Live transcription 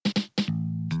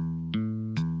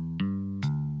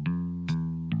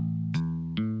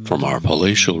from our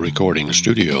palatial recording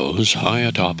studios high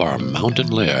atop our mountain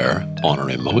lair on a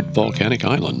remote volcanic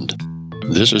island.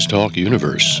 This is Talk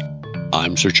Universe.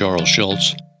 I'm Sir Charles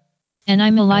Schultz. And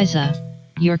I'm Eliza,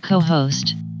 your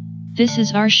co-host. This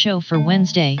is our show for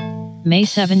Wednesday, May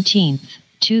 17th,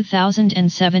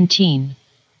 2017.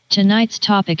 Tonight's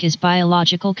topic is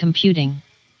biological computing.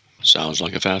 Sounds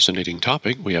like a fascinating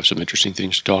topic. We have some interesting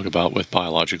things to talk about with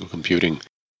biological computing.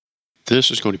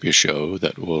 This is going to be a show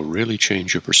that will really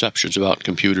change your perceptions about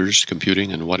computers,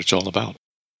 computing, and what it's all about.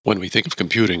 When we think of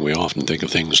computing, we often think of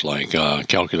things like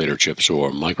calculator chips or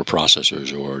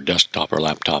microprocessors or desktop or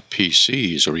laptop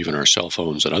PCs or even our cell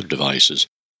phones and other devices.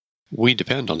 We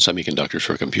depend on semiconductors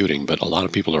for computing, but a lot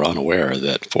of people are unaware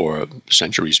that for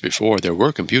centuries before, there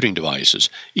were computing devices.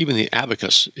 Even the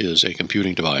abacus is a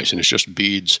computing device, and it's just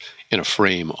beads in a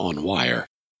frame on wire.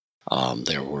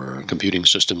 There were computing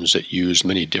systems that used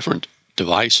many different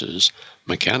devices,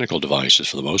 mechanical devices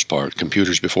for the most part.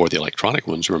 Computers before the electronic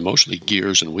ones were mostly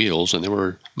gears and wheels, and there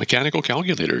were mechanical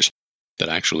calculators that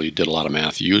actually did a lot of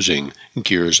math using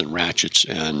gears and ratchets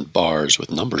and bars with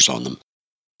numbers on them.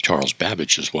 Charles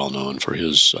Babbage is well known for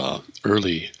his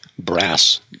early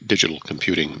brass digital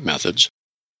computing methods.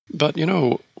 But,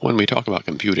 when we talk about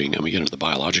computing and we get into the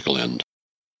biological end,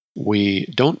 we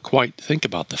don't quite think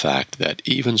about the fact that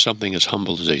even something as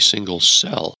humble as a single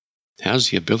cell has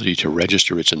the ability to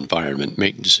register its environment,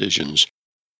 make decisions,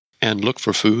 and look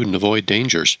for food and avoid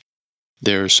dangers.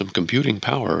 There's some computing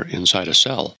power inside a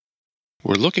cell.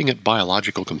 We're looking at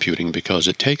biological computing because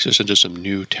it takes us into some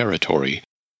new territory.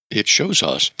 It shows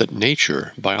us that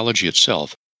nature, biology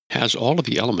itself, has all of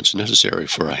the elements necessary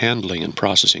for handling and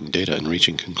processing data and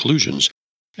reaching conclusions,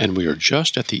 and we are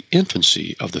just at the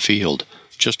infancy of the field,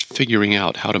 just figuring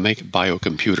out how to make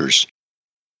biocomputers.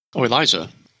 Oh, Eliza.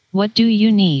 What do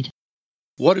you need?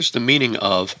 What is the meaning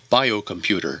of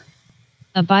biocomputer?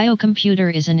 A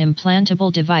biocomputer is an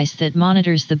implantable device that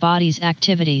monitors the body's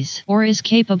activities or is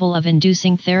capable of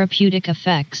inducing therapeutic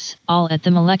effects, all at the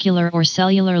molecular or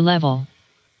cellular level.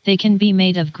 They can be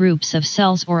made of groups of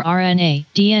cells or RNA,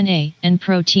 DNA, and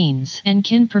proteins, and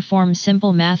can perform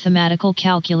simple mathematical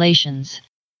calculations.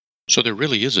 So there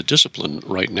really is a discipline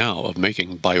right now of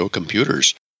making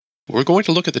biocomputers. We're going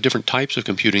to look at the different types of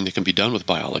computing that can be done with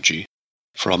biology,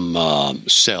 from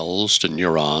cells to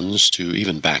neurons to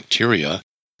even bacteria,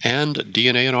 and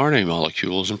DNA and RNA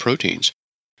molecules and proteins.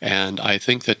 And I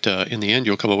think that in the end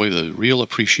you'll come away with a real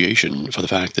appreciation for the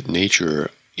fact that nature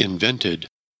invented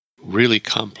really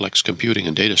complex computing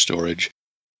and data storage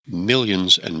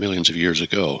millions and millions of years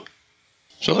ago.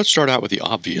 So let's start out with the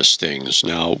obvious things.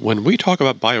 Now, when we talk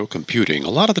about biocomputing, a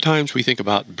lot of the times we think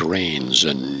about brains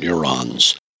and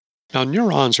neurons. Now,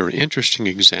 neurons are an interesting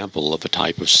example of a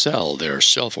type of cell. They're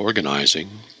self-organizing,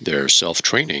 they're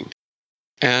self-training,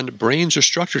 and brains are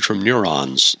structured from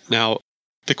neurons. Now,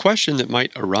 the question that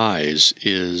might arise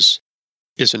is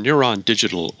a neuron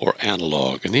digital or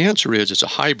analog? And the answer is it's a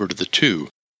hybrid of the two.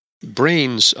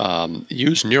 Brains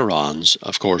use neurons,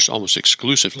 of course, almost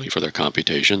exclusively for their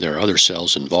computation. There are other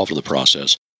cells involved in the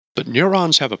process. But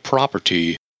neurons have a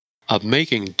property of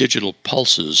making digital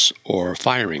pulses or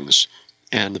firings.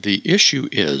 And the issue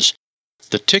is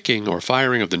the ticking or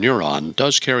firing of the neuron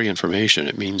does carry information.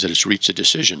 It means that it's reached a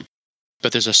decision.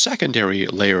 But there's a secondary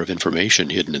layer of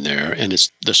information hidden in there, and it's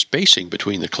the spacing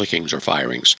between the clickings or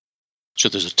firings. So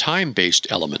there's a time-based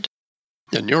element.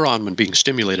 The neuron, when being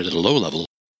stimulated at a low level,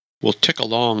 will tick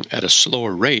along at a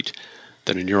slower rate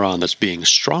than a neuron that's being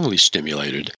strongly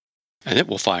stimulated, and it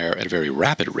will fire at a very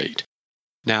rapid rate.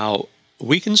 Now,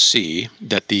 we can see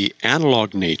that the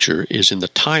analog nature is in the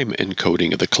time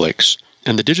encoding of the clicks,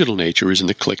 and the digital nature is in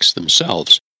the clicks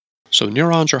themselves. So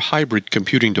neurons are hybrid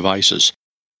computing devices.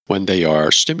 When they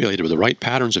are stimulated with the right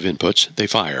patterns of inputs, they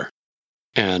fire.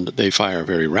 And they fire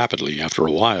very rapidly. After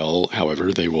a while,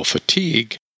 however, they will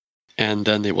fatigue, and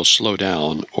then they will slow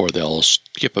down, or they'll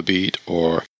skip a beat,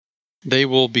 or they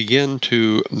will begin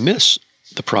to miss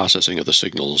the processing of the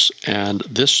signals. And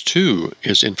this, too,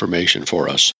 is information for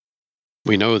us.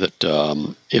 We know that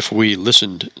if we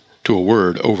listened to a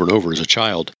word over and over as a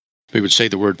child, we would say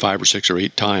the word 5 or 6 or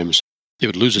 8 times, it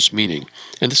would lose its meaning.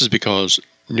 And this is because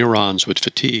neurons would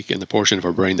fatigue in the portion of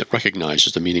our brain that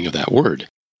recognizes the meaning of that word.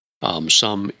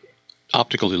 Some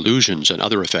optical illusions and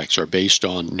other effects are based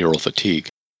on neural fatigue.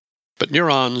 But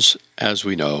neurons, as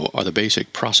we know, are the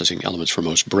basic processing elements for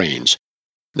most brains.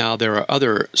 Now, there are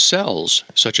other cells,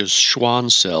 such as Schwann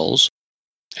cells,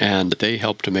 and they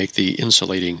help to make the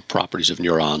insulating properties of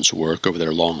neurons work over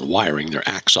their long wiring, their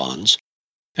axons.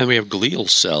 And we have glial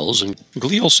cells, and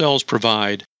glial cells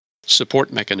provide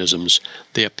support mechanisms,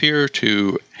 they appear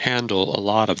to handle a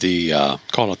lot of the,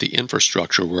 call it the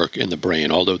infrastructure work in the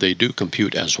brain, although they do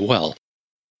compute as well.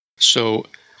 So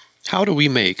how do we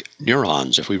make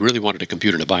neurons? If we really wanted to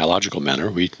compute in a biological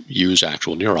manner, we use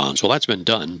actual neurons. Well, that's been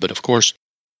done, but of course,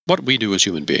 what we do as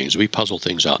human beings, we puzzle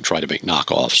things out and try to make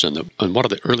knockoffs. And one of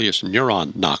the earliest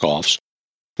neuron knockoffs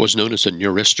was known as a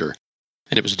neuristor.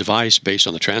 And it was a device based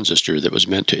on the transistor that was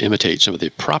meant to imitate some of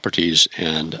the properties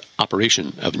and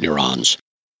operation of neurons.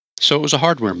 So it was a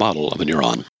hardware model of a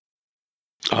neuron.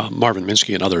 Marvin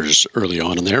Minsky and others early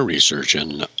on in their research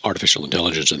in artificial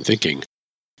intelligence and thinking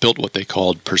built what they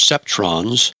called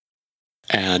perceptrons,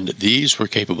 and these were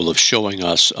capable of showing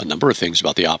us a number of things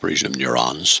about the operation of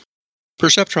neurons.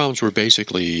 Perceptrons were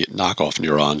basically knockoff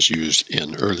neurons used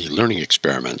in early learning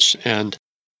experiments, and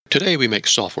today we make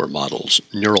software models,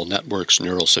 neural networks,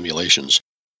 neural simulations,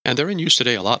 and they're in use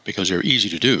today a lot because they're easy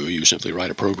to do. You simply write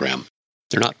a program.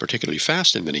 They're not particularly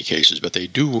fast in many cases, but they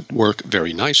do work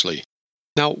very nicely.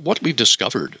 Now, what we've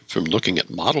discovered from looking at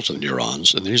models of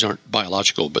neurons, and these aren't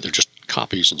biological, but they're just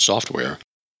copies in software,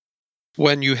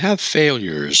 when you have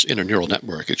failures in a neural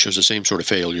network, it shows the same sort of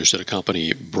failures that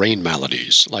accompany brain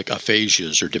maladies like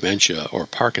aphasias or dementia or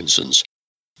Parkinson's.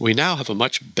 We now have a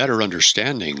much better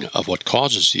understanding of what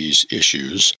causes these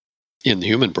issues in the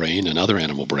human brain and other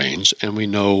animal brains, and we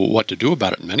know what to do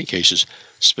about it in many cases,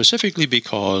 specifically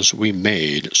because we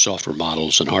made software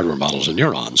models and hardware models of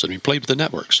neurons, and we played with the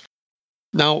networks.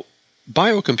 Now,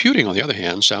 biocomputing, on the other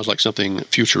hand, sounds like something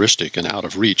futuristic and out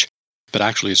of reach, but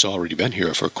actually it's already been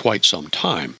here for quite some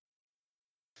time.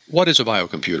 What is a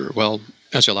biocomputer? Well,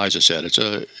 as Eliza said,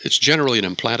 it's generally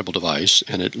an implantable device,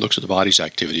 and it looks at the body's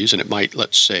activities, and it might,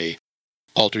 let's say,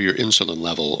 alter your insulin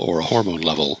level or a hormone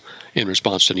level in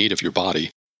response to need of your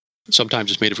body. Sometimes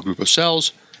it's made of a group of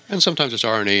cells, and sometimes it's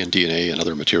RNA and DNA and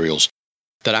other materials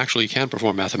that actually can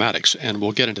perform mathematics, and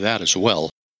we'll get into that as well.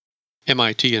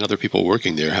 MIT and other people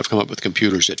working there have come up with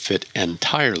computers that fit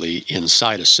entirely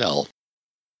inside a cell,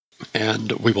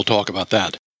 and we will talk about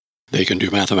that. They can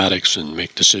do mathematics and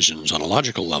make decisions on a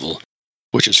logical level,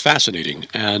 which is fascinating.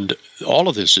 And all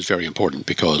of this is very important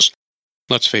because,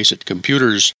 let's face it,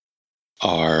 computers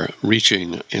are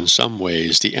reaching, in some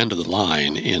ways, the end of the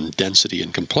line in density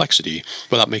and complexity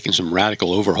without making some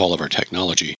radical overhaul of our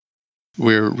technology.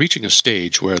 We're reaching a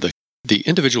stage where the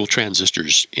individual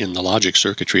transistors in the logic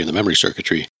circuitry and the memory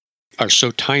circuitry are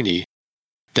so tiny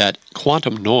that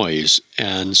quantum noise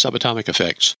and subatomic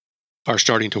effects are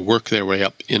starting to work their way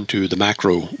up into the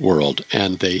macro world,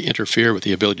 and they interfere with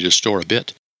the ability to store a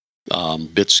bit.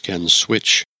 Bits can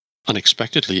switch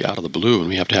unexpectedly out of the blue, and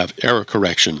we have to have error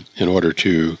correction in order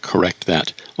to correct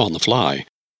that on the fly.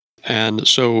 And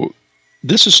so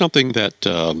this is something that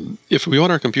if we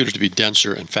want our computers to be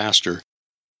denser and faster,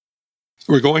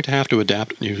 we're going to have to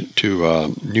adapt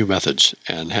to new methods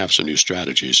and have some new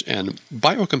strategies. And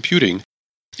biocomputing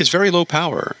is very low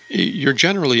power. You're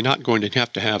generally not going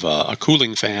to have a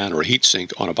cooling fan or a heat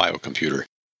sink on a biocomputer.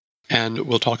 And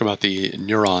we'll talk about the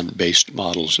neuron-based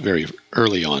models very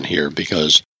early on here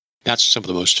because that's some of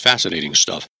the most fascinating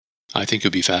stuff. I think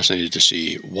you'll be fascinated to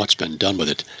see what's been done with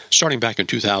it. Starting back in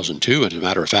 2002, and as a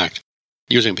matter of fact,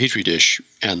 using a Petri dish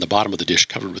and the bottom of the dish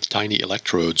covered with tiny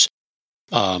electrodes,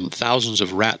 thousands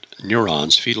of rat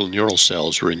neurons, fetal neural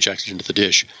cells, were injected into the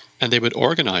dish, and they would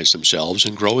organize themselves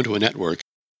and grow into a network,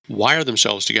 wire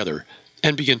themselves together,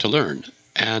 and begin to learn.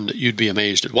 And you'd be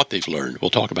amazed at what they've learned.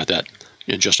 We'll talk about that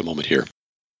in just a moment here.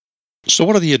 So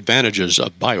what are the advantages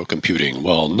of biocomputing?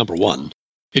 Well, number one,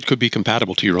 it could be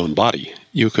compatible to your own body.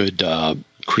 You could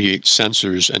create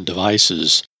sensors and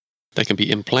devices that can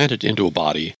be implanted into a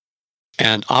body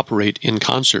and operate in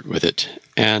concert with it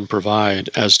and provide,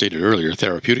 as stated earlier,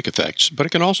 therapeutic effects. But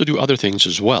it can also do other things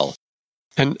as well.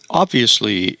 And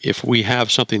obviously, if we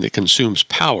have something that consumes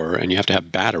power and you have to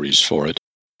have batteries for it,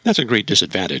 that's a great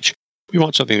disadvantage. We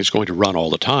want something that's going to run all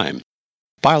the time.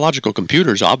 Biological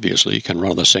computers obviously can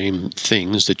run on the same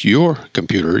things that your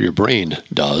computer, your brain,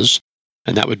 does,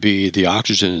 and that would be the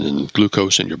oxygen and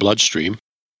glucose in your bloodstream.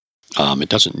 It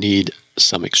doesn't need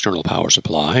some external power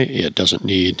supply. It doesn't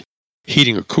need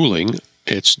heating or cooling.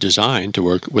 It's designed to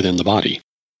work within the body.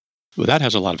 Well, that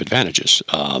has a lot of advantages.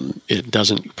 It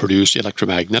doesn't produce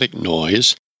electromagnetic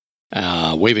noise.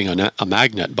 Waving a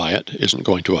magnet by it isn't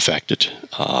going to affect it.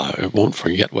 It won't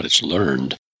forget what it's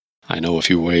learned. I know if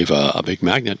you wave a big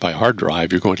magnet by a hard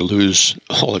drive, you're going to lose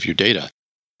all of your data.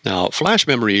 Now, flash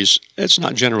memories, it's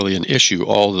not generally an issue,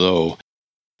 although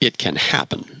it can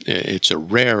happen. It's a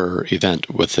rarer event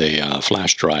with a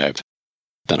flash drive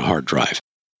than a hard drive.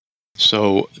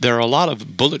 So there are a lot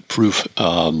of bulletproof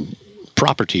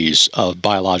properties of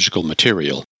biological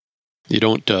material You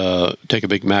don't take a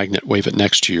big magnet, wave it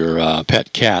next to your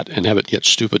pet cat, and have it get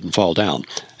stupid and fall down.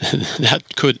 That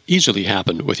could easily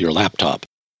happen with your laptop.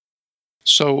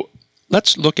 So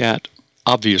let's look at,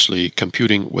 obviously,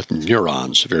 computing with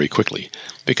neurons very quickly,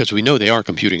 because we know they are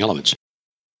computing elements.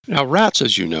 Now, rats,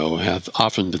 as you know, have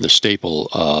often been the staple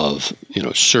of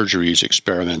surgeries,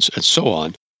 experiments, and so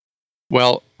on.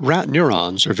 Well, rat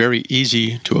neurons are very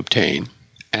easy to obtain,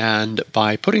 and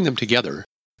by putting them together,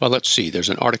 well, let's see, there's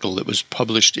an article that was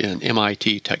published in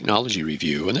MIT Technology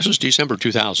Review, and this was December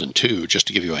 2002, just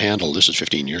to give you a handle, this is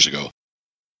 15 years ago.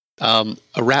 A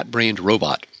rat-brained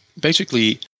robot.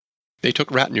 Basically, they took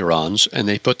rat neurons and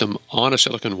they put them on a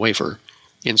silicon wafer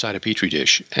inside a petri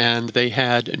dish, and they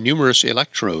had numerous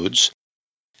electrodes,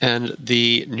 and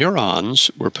the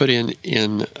neurons were put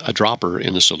in a dropper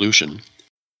in the solution.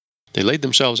 They laid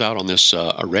themselves out on this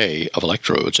array of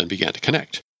electrodes and began to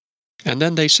connect. And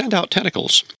then they send out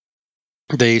tentacles.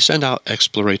 They send out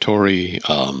exploratory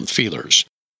feelers,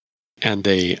 and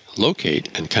they locate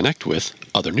and connect with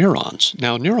other neurons.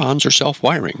 Now, neurons are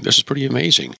self-wiring. This is pretty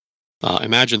amazing.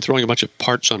 Imagine throwing a bunch of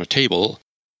parts on a table,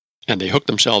 and they hook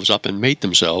themselves up and mate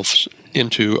themselves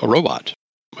into a robot.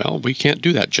 Well, we can't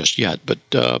do that just yet,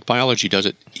 but biology does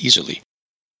it easily.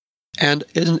 And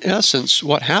in essence,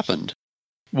 what happened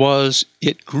was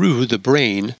it grew the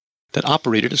brain that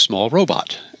operated a small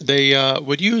robot. They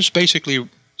would use basically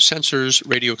sensors,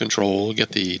 radio control,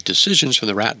 get the decisions from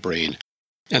the rat brain,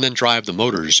 and then drive the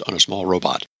motors on a small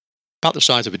robot, about the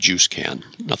size of a juice can,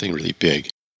 nothing really big.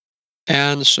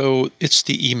 And so it's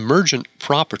the emergent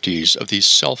properties of these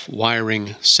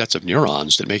self-wiring sets of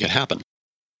neurons that make it happen.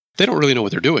 They don't really know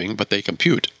what they're doing, but they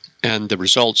compute, and the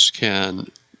results can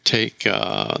take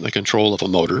the control of a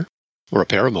motor or a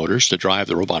pair of motors to drive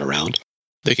the robot around.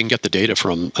 They can get the data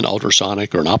from an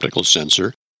ultrasonic or an optical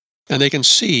sensor, and they can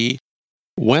see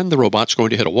when the robot's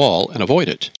going to hit a wall and avoid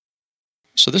it.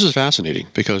 So this is fascinating,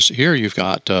 because here you've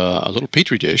got a little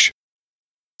petri dish,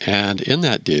 and in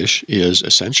that dish is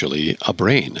essentially a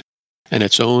brain, and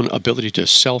its own ability to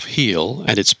self-heal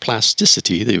and its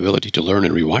plasticity, the ability to learn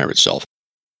and rewire itself,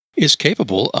 is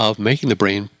capable of making the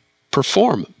brain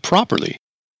perform properly.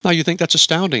 Now, you think that's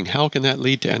astounding. How can that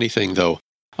lead to anything, though,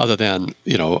 other than,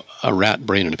 a rat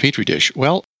brain in a petri dish?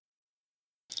 Well,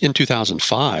 in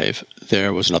 2005,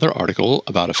 there was another article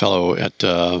about a fellow at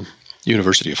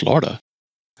University of Florida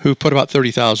who put about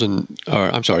 25,000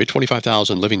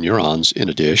 living neurons in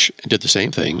a dish and did the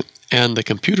same thing. And the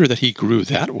computer that he grew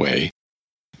that way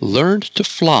learned to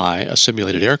fly a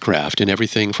simulated aircraft in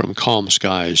everything from calm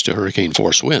skies to hurricane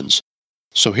force winds.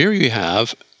 So here you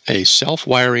have a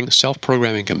self-wiring,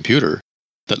 self-programming computer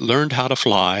that learned how to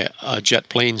fly a jet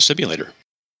plane simulator.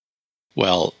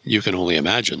 Well, you can only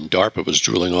imagine DARPA was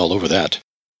drooling all over that.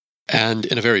 And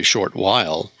in a very short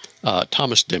while,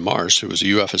 Thomas DeMars, who was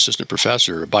a UF assistant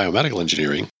professor of biomedical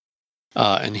engineering,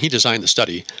 and he designed the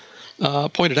study,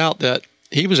 pointed out that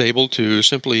he was able to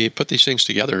simply put these things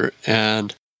together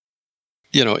and,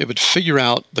 it would figure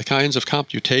out the kinds of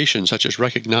computations, such as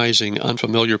recognizing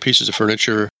unfamiliar pieces of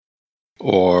furniture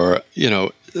or,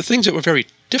 things that were very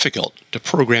difficult to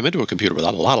program into a computer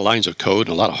without a lot of lines of code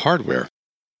and a lot of hardware.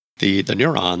 The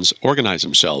neurons organize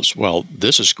themselves. Well,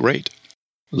 this is great.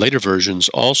 Later versions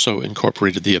also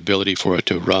incorporated the ability for it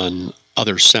to run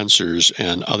other sensors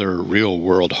and other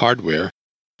real-world hardware,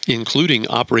 including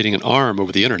operating an arm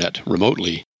over the internet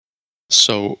remotely.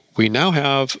 So we now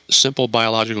have simple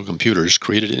biological computers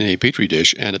created in a petri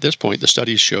dish, and at this point the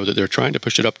studies show that they're trying to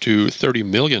push it up to 30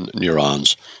 million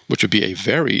neurons, which would be a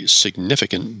very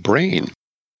significant brain.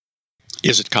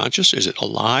 Is it conscious? Is it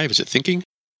alive? Is it thinking?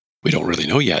 We don't really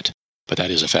know yet, but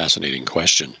that is a fascinating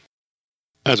question.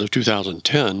 As of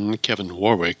 2010, Kevin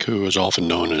Warwick, who is often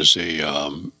known as a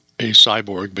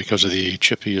cyborg because of the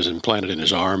chip he has implanted in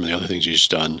his arm and the other things he's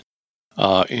done,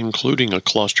 including a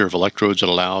cluster of electrodes that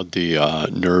allowed the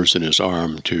nerves in his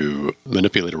arm to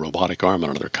manipulate a robotic arm on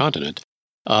another continent.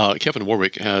 Kevin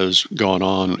Warwick has gone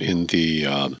on in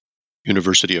the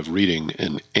University of Reading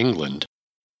in England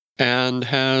and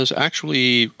has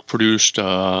actually produced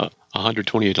a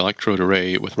 128 electrode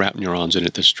array with rat neurons in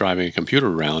it that's driving a computer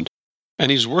around.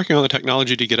 And he's working on the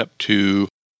technology to get up to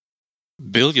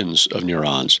billions of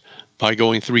neurons. By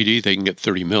going 3D, they can get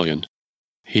 30 million.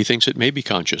 He thinks it may be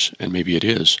conscious, and maybe it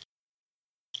is.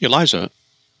 Eliza.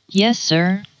 Yes,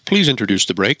 sir. Please introduce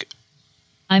the break.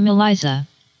 I'm Eliza.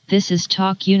 This is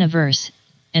Talk Universe,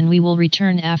 and we will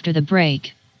return after the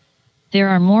break. There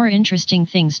are more interesting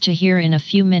things to hear in a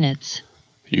few minutes.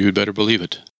 You'd better believe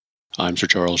it. I'm Sir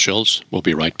Charles Schultz. We'll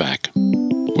be right back.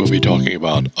 We'll be talking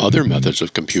about other methods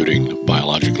of computing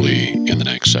biologically in the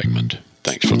next segment.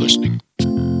 Thanks for listening.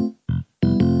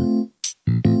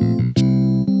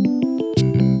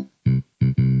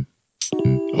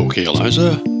 Okay,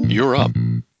 Eliza, you're up.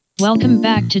 Welcome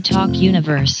back to Talk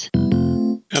Universe.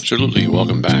 Absolutely,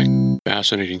 welcome back.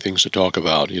 Fascinating things to talk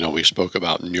about. We spoke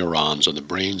about neurons and the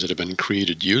brains that have been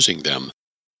created using them.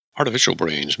 Artificial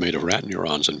brains made of rat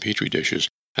neurons in petri dishes.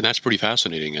 And that's pretty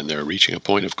fascinating, and they're reaching a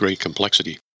point of great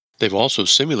complexity. They've also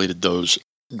simulated those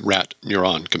rat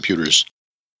neuron computers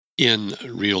in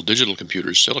real digital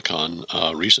computers, silicon,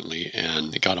 recently,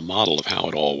 and got a model of how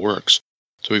it all works.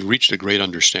 So we've reached a great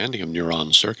understanding of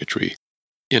neuron circuitry,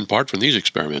 in part from these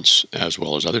experiments, as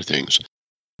well as other things.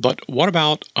 But what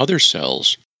about other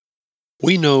cells?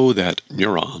 We know that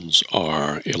neurons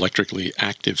are electrically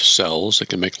active cells that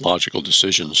can make logical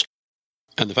decisions.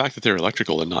 And the fact that they're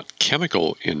electrical and not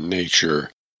chemical in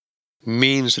nature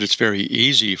means that it's very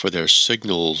easy for their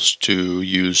signals to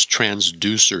use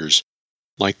transducers,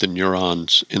 like the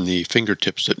neurons in the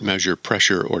fingertips that measure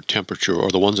pressure or temperature,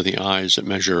 or the ones in the eyes that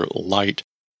measure light,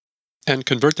 and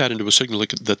convert that into a signal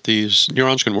that these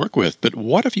neurons can work with. But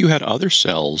what if you had other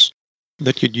cells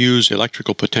that could use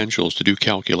electrical potentials to do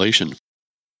calculation?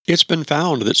 It's been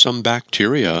found that some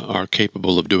bacteria are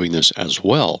capable of doing this as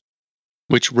well,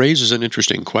 which raises an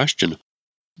interesting question.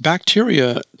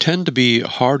 Bacteria tend to be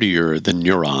hardier than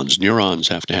neurons. Neurons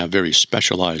have to have very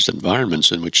specialized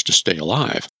environments in which to stay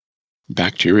alive.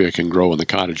 Bacteria can grow in the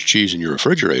cottage cheese in your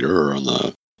refrigerator or on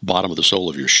the bottom of the sole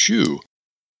of your shoe.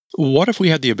 What if we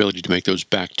had the ability to make those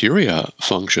bacteria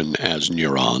function as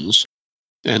neurons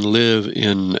and live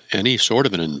in any sort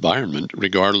of an environment,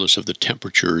 regardless of the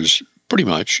temperatures, pretty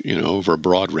much, over a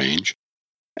broad range,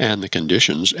 and the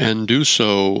conditions, and do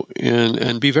so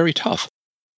and be very tough,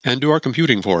 and do our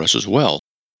computing for us as well?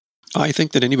 I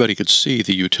think that anybody could see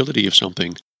the utility of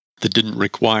something that didn't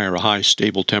require a high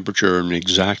stable temperature and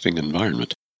exacting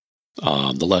environment.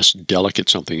 The less delicate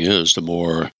something is, the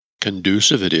more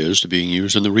conducive it is to being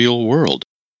used in the real world.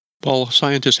 Well,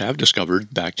 scientists have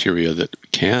discovered bacteria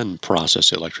that can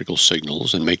process electrical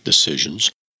signals and make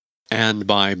decisions, and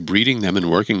by breeding them and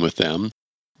working with them,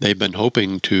 they've been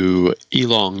hoping to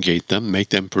elongate them, make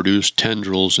them produce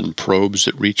tendrils and probes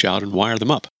that reach out and wire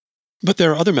them up. But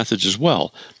there are other methods as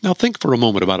well. Now think for a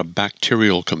moment about a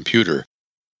bacterial computer.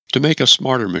 To make a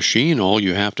smarter machine, all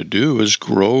you have to do is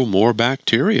grow more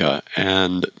bacteria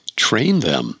and train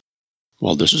them.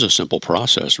 Well, this is a simple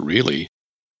process, really.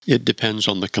 It depends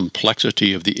on the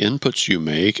complexity of the inputs you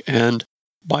make, and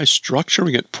by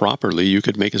structuring it properly, you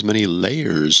could make as many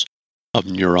layers of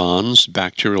neurons,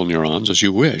 bacterial neurons, as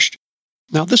you wished.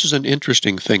 Now, this is an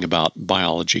interesting thing about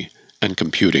biology and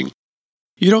computing.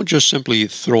 You don't just simply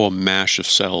throw a mash of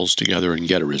cells together and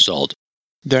get a result.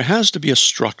 There has to be a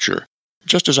structure.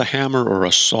 Just as a hammer or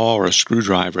a saw or a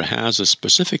screwdriver has a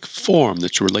specific form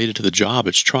that's related to the job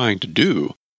it's trying to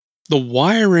do, the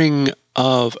wiring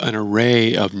of an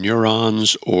array of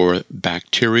neurons or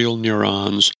bacterial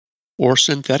neurons or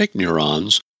synthetic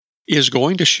neurons is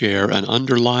going to share an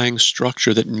underlying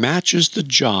structure that matches the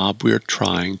job we're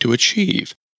trying to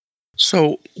achieve.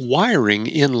 So wiring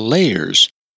in layers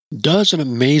does an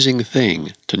amazing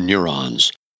thing to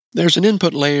neurons. There's an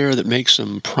input layer that makes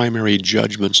some primary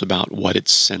judgments about what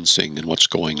it's sensing and what's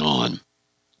going on.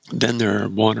 Then there are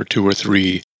one or two or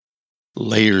three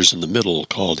layers in the middle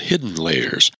called hidden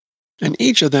layers, and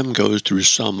each of them goes through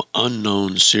some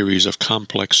unknown series of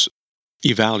complex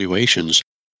evaluations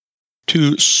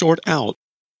to sort out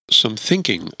some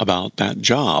thinking about that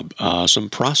job, some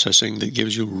processing that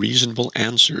gives you reasonable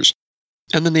answers.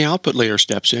 And then the output layer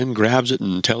steps in, grabs it,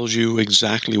 and tells you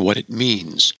exactly what it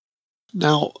means.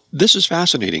 Now, this is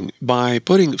fascinating. By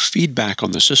putting feedback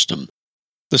on the system,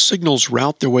 the signals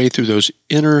route their way through those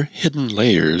inner hidden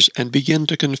layers and begin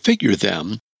to configure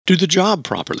them to do the job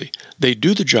properly. They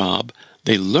do the job,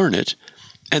 they learn it,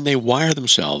 and they wire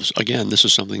themselves. Again, this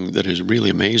is something that is really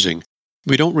amazing.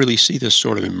 We don't really see this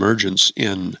sort of emergence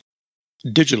in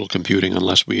digital computing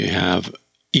unless we have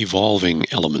evolving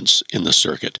elements in the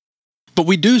circuit. But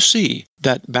we do see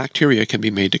that bacteria can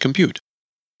be made to compute.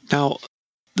 Now,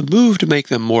 the move to make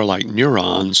them more like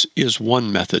neurons is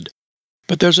one method,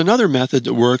 but there's another method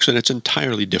that works and it's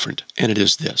entirely different, and it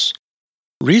is this.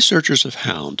 Researchers have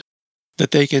found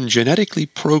that they can genetically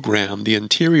program the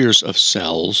interiors of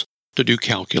cells to do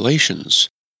calculations.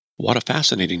 What a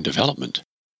fascinating development.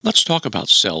 Let's talk about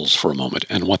cells for a moment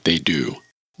and what they do.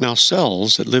 Now,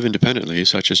 cells that live independently,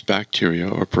 such as bacteria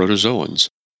or protozoans,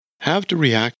 have to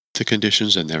react to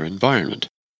conditions in their environment.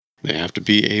 They have to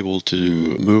be able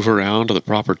to move around to the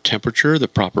proper temperature, the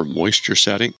proper moisture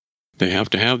setting. They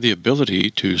have to have the ability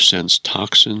to sense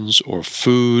toxins or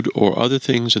food or other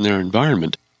things in their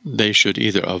environment they should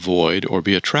either avoid or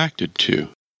be attracted to.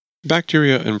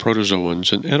 Bacteria and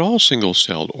protozoans and all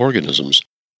single-celled organisms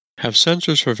have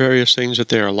sensors for various things that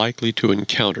they are likely to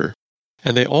encounter,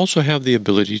 and they also have the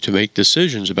ability to make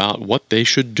decisions about what they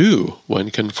should do when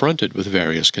confronted with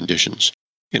various conditions.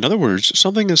 In other words,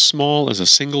 something as small as a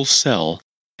single cell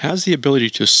has the ability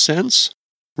to sense,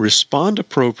 respond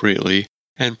appropriately,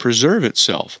 and preserve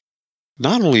itself.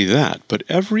 Not only that, but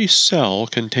every cell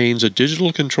contains a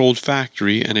digital controlled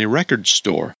factory and a record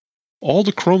store. All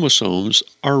the chromosomes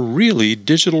are really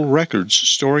digital records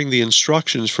storing the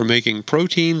instructions for making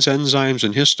proteins, enzymes,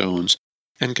 and histones,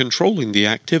 and controlling the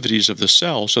activities of the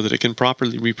cell so that it can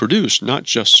properly reproduce, not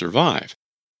just survive.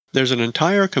 There's an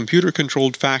entire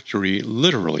computer-controlled factory,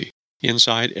 literally,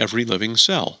 inside every living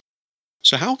cell.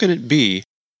 So how can it be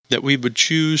that we would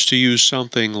choose to use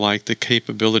something like the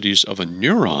capabilities of a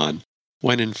neuron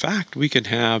when in fact we can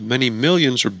have many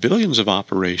millions or billions of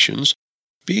operations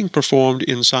being performed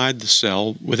inside the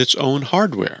cell with its own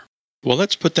hardware? Well,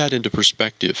 let's put that into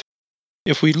perspective.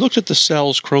 If we looked at the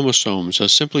cell's chromosomes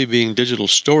as simply being digital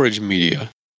storage media,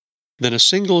 then a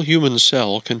single human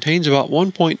cell contains about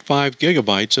 1.5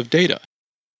 gigabytes of data.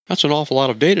 That's an awful lot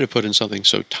of data to put in something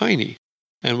so tiny.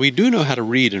 And we do know how to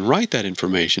read and write that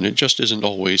information, it just isn't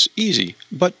always easy.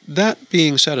 But that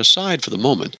being set aside for the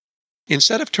moment,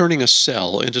 instead of turning a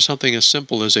cell into something as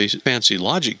simple as a fancy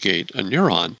logic gate, a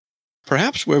neuron,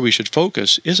 perhaps where we should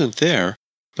focus isn't there,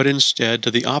 but instead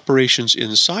to the operations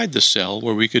inside the cell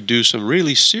where we could do some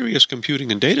really serious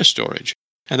computing and data storage.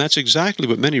 And that's exactly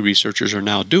what many researchers are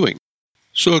now doing.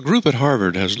 So a group at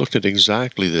Harvard has looked at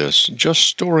exactly this, just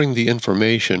storing the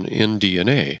information in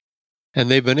DNA. And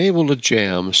they've been able to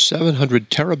jam 700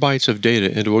 terabytes of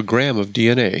data into a gram of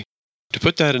DNA. To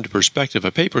put that into perspective,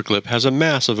 a paperclip has a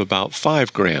mass of about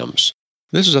 5 grams.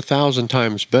 This is 1,000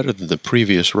 times better than the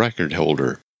previous record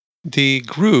holder. The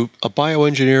group, a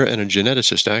bioengineer and a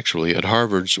geneticist actually, at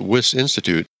Harvard's Wyss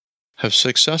Institute, have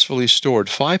successfully stored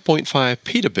 5.5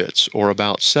 petabits, or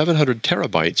about 700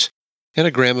 terabytes, in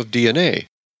a gram of DNA.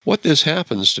 What this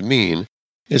happens to mean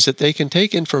is that they can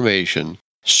take information,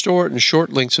 store it in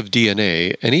short lengths of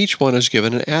DNA, and each one is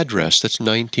given an address that's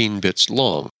 19 bits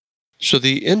long. So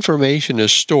the information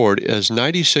is stored as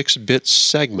 96-bit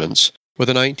segments with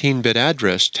a 19-bit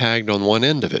address tagged on one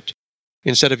end of it.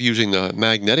 Instead of using the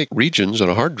magnetic regions on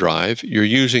a hard drive, you're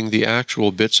using the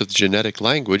actual bits of the genetic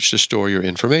language to store your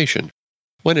information.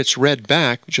 When it's read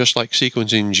back, just like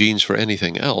sequencing genes for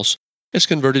anything else, it's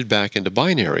converted back into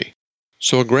binary.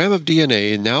 So a gram of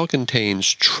DNA now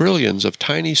contains trillions of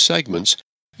tiny segments,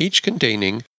 each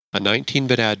containing a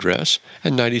 19-bit address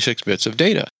and 96 bits of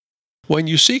data. When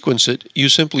you sequence it, you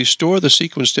simply store the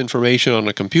sequenced information on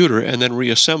a computer and then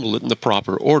reassemble it in the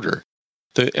proper order.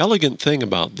 The elegant thing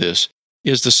about this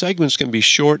is the segments can be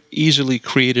short, easily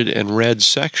created and read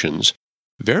sections,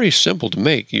 very simple to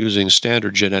make using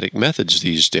standard genetic methods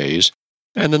these days,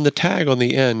 and then the tag on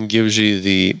the end gives you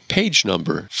the page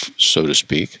number, so to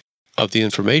speak, of the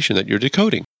information that you're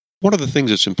decoding. One of the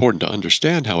things that's important to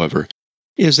understand, however,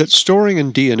 is that storing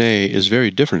in DNA is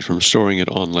very different from storing it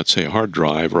on, let's say, a hard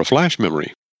drive or a flash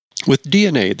memory. With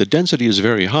DNA, the density is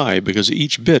very high because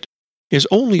each bit is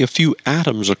only a few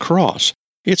atoms across.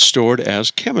 It's stored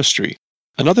as chemistry.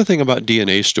 Another thing about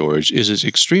DNA storage is it's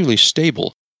extremely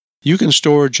stable. You can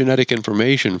store genetic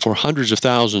information for hundreds of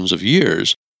thousands of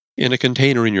years in a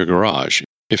container in your garage,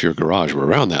 if your garage were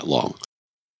around that long.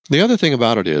 The other thing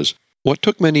about it is, what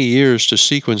took many years to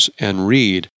sequence and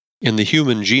read in the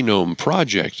Human Genome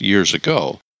Project years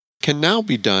ago can now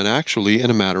be done actually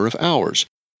in a matter of hours.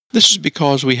 This is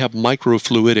because we have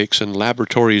microfluidics and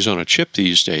laboratories on a chip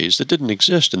these days that didn't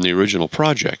exist in the original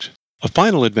project. A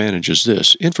final advantage is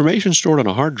this: information stored on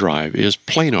a hard drive is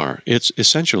planar. It's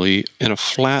essentially in a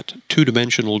flat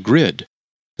two-dimensional grid.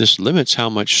 This limits how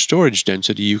much storage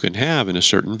density you can have in a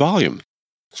certain volume.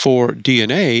 For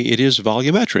DNA, it is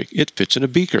volumetric. It fits in a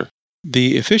beaker.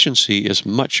 The efficiency is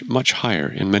much, much higher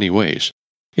in many ways.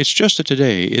 It's just that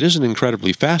today it isn't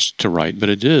incredibly fast to write, but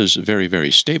it is very,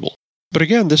 very stable. But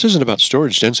again, this isn't about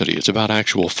storage density. It's about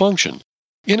actual function.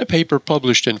 In a paper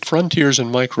published in Frontiers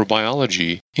in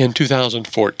Microbiology in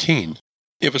 2014,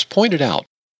 it was pointed out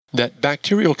that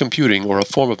bacterial computing, or a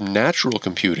form of natural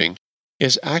computing,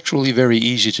 is actually very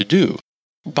easy to do.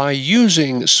 By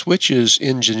using switches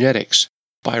in genetics,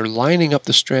 by lining up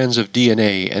the strands of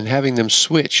DNA and having them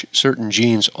switch certain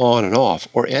genes on and off,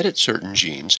 or edit certain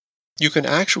genes, you can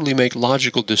actually make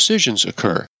logical decisions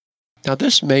occur. Now,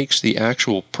 this makes the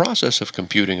actual process of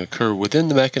computing occur within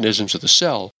the mechanisms of the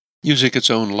cell, using its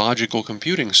own logical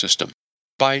computing system.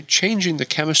 By changing the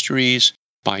chemistries,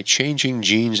 by changing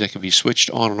genes that can be switched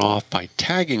on and off, by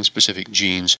tagging specific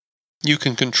genes, you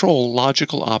can control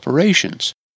logical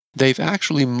operations. they've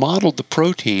actually modeled the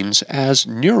proteins as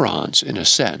neurons in a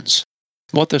sense.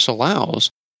 What this allows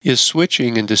is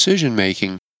switching and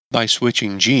decision-making by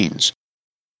switching genes.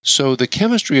 So the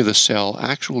chemistry of the cell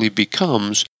actually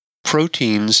becomes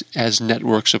proteins as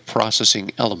networks of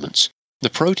processing elements. The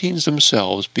proteins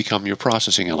themselves become your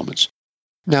processing elements.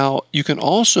 Now, you can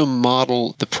also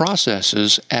model the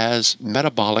processes as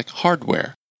metabolic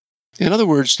hardware. In other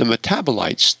words, the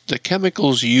metabolites, the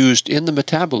chemicals used in the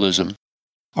metabolism,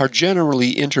 are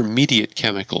generally intermediate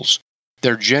chemicals.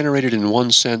 They're generated in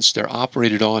one sense, they're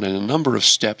operated on in a number of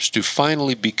steps to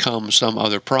finally become some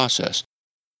other process.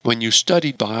 When you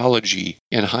studied biology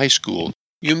in high school,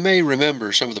 you may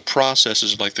remember some of the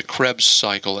processes like the Krebs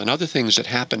cycle and other things that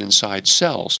happen inside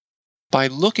cells. By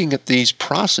looking at these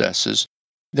processes,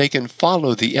 they can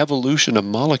follow the evolution of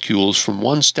molecules from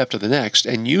one step to the next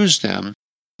and use them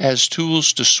as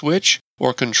tools to switch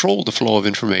or control the flow of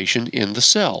information in the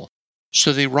cell.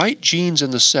 So they write genes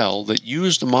in the cell that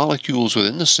use the molecules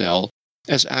within the cell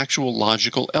as actual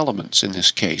logical elements in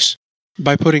this case.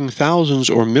 By putting thousands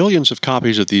or millions of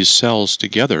copies of these cells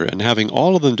together and having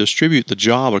all of them distribute the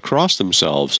job across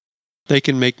themselves, they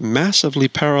can make massively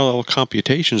parallel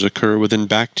computations occur within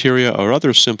bacteria or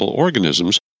other simple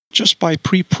organisms just by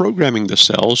pre-programming the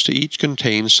cells to each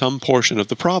contain some portion of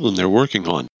the problem they're working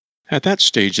on. At that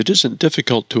stage, it isn't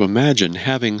difficult to imagine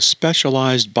having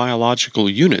specialized biological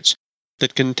units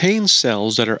that contain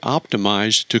cells that are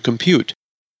optimized to compute,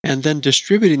 and then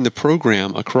distributing the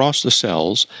program across the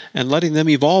cells and letting them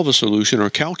evolve a solution or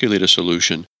calculate a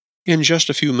solution in just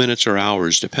a few minutes or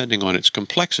hours, depending on its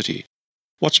complexity.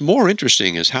 What's more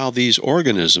interesting is how these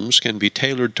organisms can be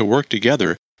tailored to work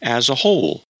together as a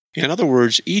whole. In other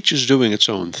words, each is doing its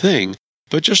own thing,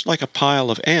 but just like a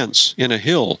pile of ants in a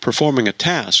hill performing a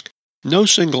task, no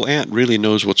single ant really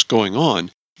knows what's going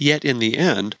on, yet in the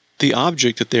end, the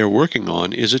object that they are working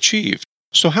on is achieved.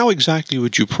 So how exactly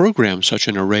would you program such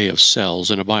an array of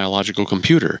cells in a biological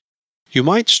computer? You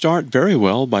might start very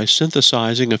well by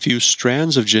synthesizing a few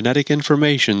strands of genetic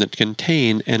information that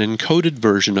contain an encoded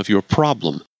version of your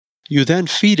problem. You then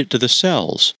feed it to the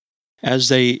cells. As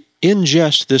they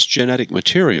ingest this genetic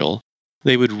material,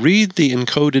 they would read the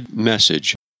encoded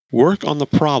message, work on the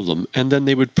problem, and then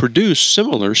they would produce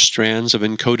similar strands of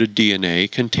encoded DNA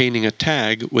containing a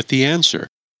tag with the answer.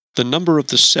 The number of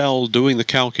the cell doing the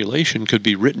calculation could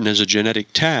be written as a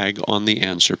genetic tag on the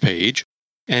answer page,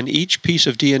 and each piece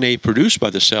of DNA produced by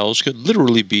the cells could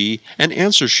literally be an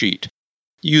answer sheet.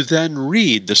 You then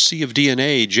read the sea of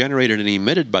DNA generated and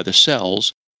emitted by the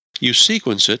cells, you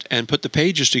sequence it and put the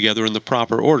pages together in the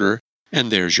proper order, and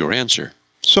there's your answer.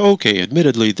 So okay,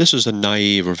 admittedly, this is a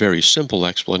naive or very simple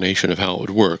explanation of how it would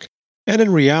work, and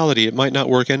in reality it might not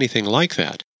work anything like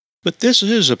that. But this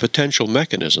is a potential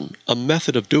mechanism, a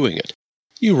method of doing it.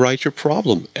 You write your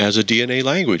problem as a DNA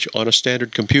language on a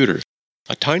standard computer.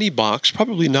 A tiny box,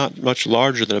 probably not much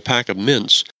larger than a pack of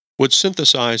mints, would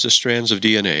synthesize the strands of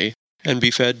DNA and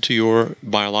be fed to your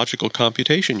biological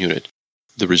computation unit.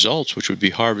 The results, which would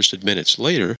be harvested minutes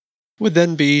later, would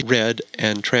then be read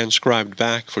and transcribed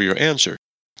back for your answer.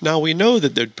 Now we know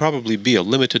that there'd probably be a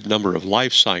limited number of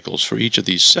life cycles for each of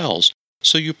these cells,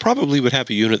 so you probably would have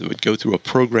a unit that would go through a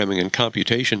programming and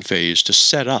computation phase to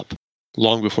set up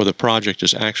long before the project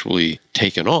is actually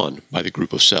taken on by the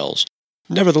group of cells.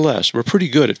 Nevertheless, we're pretty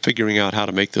good at figuring out how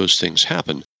to make those things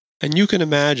happen, and you can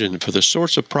imagine for the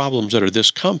sorts of problems that are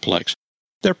this complex,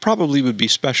 there probably would be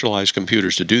specialized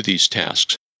computers to do these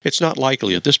tasks. It's not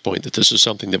likely at this point that this is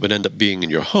something that would end up being in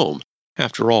your home.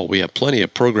 After all, we have plenty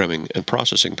of programming and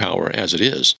processing power as it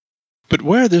is. But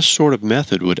where this sort of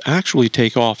method would actually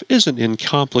take off isn't in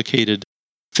complicated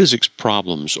physics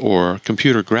problems or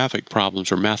computer graphic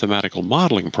problems or mathematical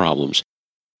modeling problems.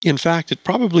 In fact, it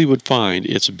probably would find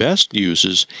its best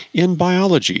uses in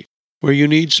biology, where you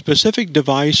need specific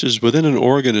devices within an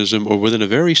organism or within a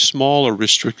very small or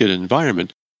restricted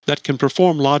environment that can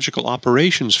perform logical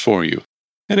operations for you.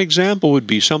 An example would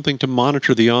be something to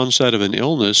monitor the onset of an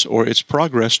illness or its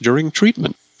progress during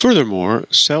treatment. Furthermore,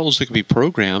 cells that can be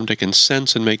programmed that can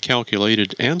sense and make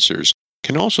calculated answers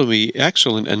can also be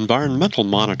excellent environmental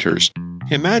monitors.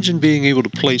 Imagine being able to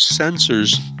place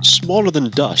sensors smaller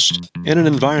than dust in an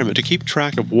environment to keep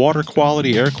track of water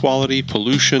quality, air quality,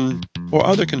 pollution, or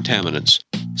other contaminants.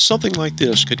 Something like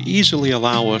this could easily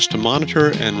allow us to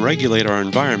monitor and regulate our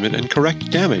environment and correct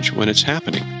damage when it's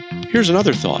happening. Here's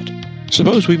another thought.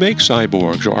 Suppose we make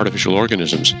cyborgs or artificial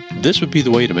organisms. This would be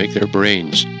the way to make their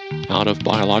brains out of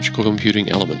biological computing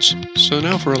elements. So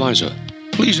now for Eliza.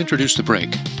 Please introduce the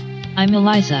break. I'm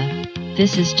Eliza.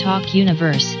 This is Talk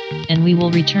Universe, and we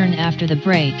will return after the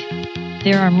break.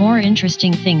 There are more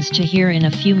interesting things to hear in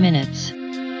a few minutes.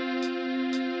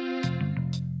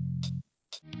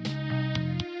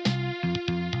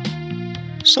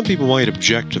 Some people might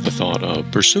object to the thought of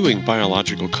pursuing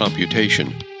biological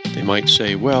computation. They might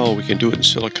say, well, we can do it in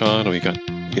silicon, or we got,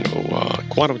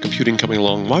 quantum computing coming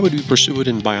along. Why would we pursue it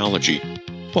in biology?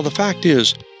 Well, the fact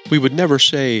is, we would never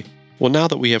say, well, now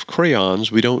that we have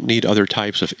crayons, we don't need other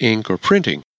types of ink or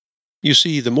printing. You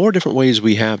see, the more different ways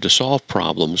we have to solve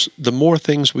problems, the more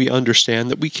things we understand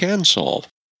that we can solve.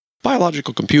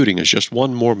 Biological computing is just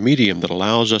one more medium that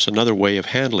allows us another way of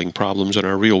handling problems in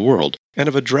our real world and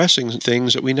of addressing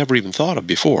things that we never even thought of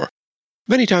before.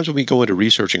 Many times when we go into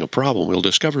researching a problem, we'll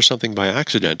discover something by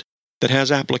accident that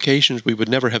has applications we would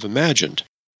never have imagined.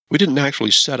 We didn't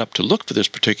actually set up to look for this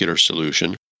particular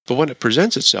solution, but when it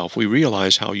presents itself, we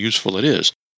realize how useful it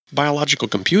is. Biological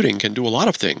computing can do a lot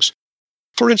of things.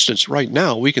 For instance, right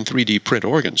now we can 3D print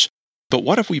organs. But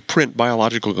what if we print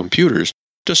biological computers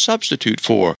to substitute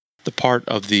for the part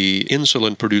of the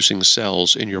insulin-producing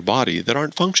cells in your body that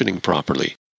aren't functioning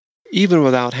properly? Even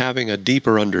without having a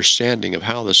deeper understanding of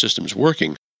how the system's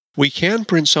working, we can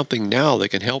print something now that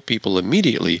can help people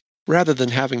immediately rather than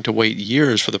having to wait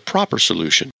years for the proper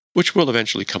solution, which will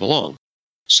eventually come along.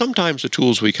 Sometimes the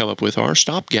tools we come up with are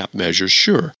stopgap measures,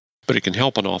 sure, but it can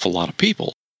help an awful lot of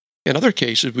people. In other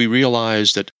cases, we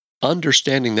realize that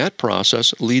understanding that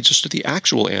process leads us to the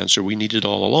actual answer we needed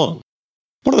all along.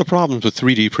 One of the problems with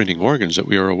 3D printing organs that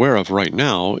we are aware of right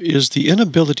now is the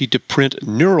inability to print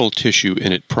neural tissue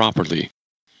in it properly.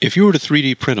 If you were to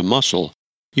 3D print a muscle,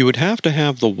 you would have to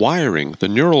have the wiring, the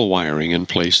neural wiring in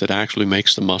place that actually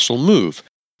makes the muscle move.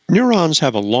 Neurons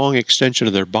have a long extension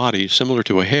of their body similar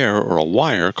to a hair or a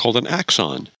wire called an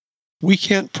axon. We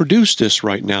can't produce this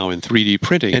right now in 3D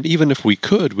printing, and even if we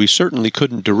could, we certainly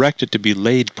couldn't direct it to be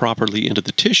laid properly into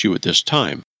the tissue at this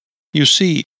time. You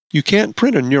see, you can't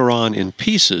print a neuron in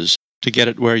pieces to get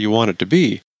it where you want it to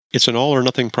be. It's an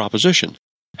all-or-nothing proposition.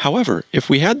 However, if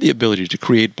we had the ability to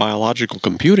create biological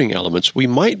computing elements, we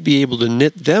might be able to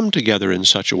knit them together in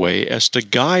such a way as to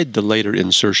guide the later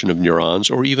insertion of neurons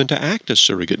or even to act as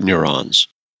surrogate neurons.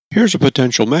 Here's a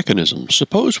potential mechanism.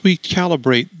 Suppose we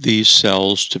calibrate these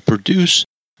cells to produce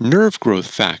nerve growth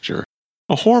factor,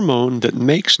 a hormone that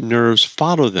makes nerves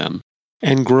follow them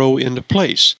and grow into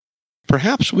place.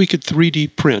 Perhaps we could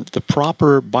 3D print the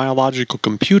proper biological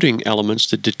computing elements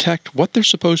that detect what they're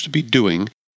supposed to be doing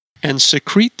and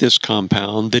secrete this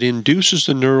compound that induces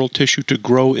the neural tissue to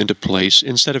grow into place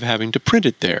instead of having to print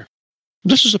it there.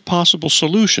 This is a possible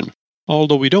solution.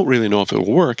 Although we don't really know if it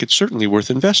will work, it's certainly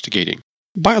worth investigating.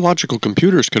 Biological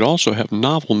computers could also have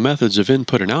novel methods of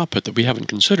input and output that we haven't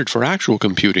considered for actual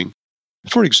computing.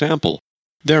 For example,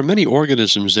 there are many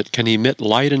organisms that can emit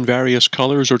light in various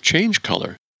colors or change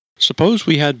color. Suppose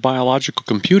we had biological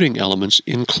computing elements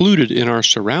included in our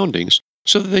surroundings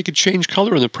so that they could change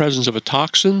color in the presence of a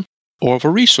toxin or of a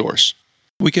resource.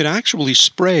 We could actually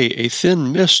spray a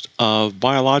thin mist of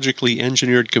biologically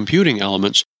engineered computing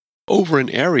elements over an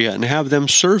area and have them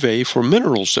survey for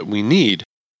minerals that we need.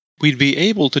 We'd be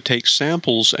able to take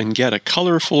samples and get a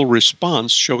colorful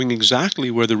response showing exactly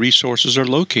where the resources are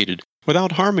located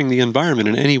without harming the environment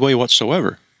in any way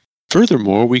whatsoever.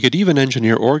 Furthermore, we could even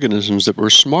engineer organisms that were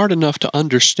smart enough to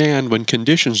understand when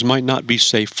conditions might not be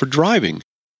safe for driving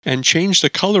and change the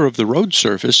color of the road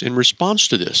surface in response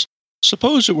to this.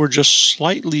 Suppose it were just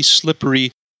slightly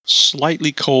slippery,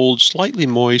 slightly cold, slightly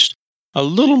moist, a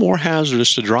little more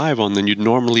hazardous to drive on than you'd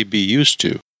normally be used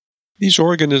to. These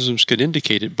organisms could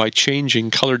indicate it by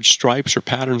changing colored stripes or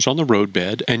patterns on the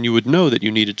roadbed, and you would know that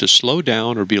you needed to slow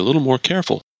down or be a little more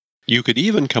careful. You could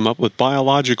even come up with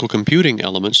biological computing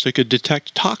elements that could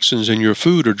detect toxins in your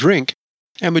food or drink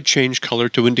and would change color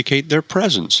to indicate their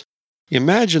presence.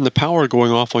 Imagine the power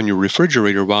going off on your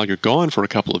refrigerator while you're gone for a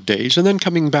couple of days and then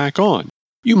coming back on.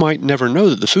 You might never know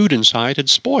that the food inside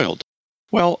had spoiled.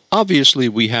 Well, obviously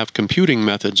we have computing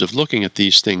methods of looking at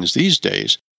these things these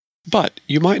days, but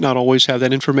you might not always have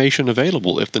that information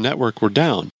available if the network were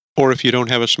down, or if you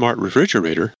don't have a smart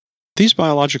refrigerator. These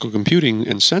biological computing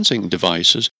and sensing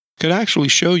devices could actually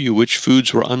show you which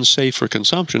foods were unsafe for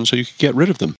consumption so you could get rid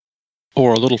of them.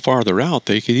 Or a little farther out,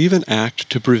 they could even act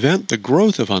to prevent the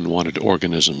growth of unwanted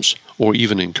organisms, or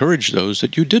even encourage those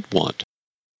that you did want.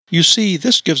 You see,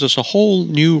 this gives us a whole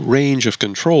new range of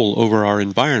control over our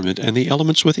environment and the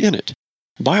elements within it.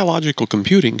 Biological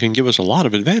computing can give us a lot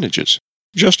of advantages.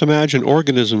 Just imagine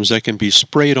organisms that can be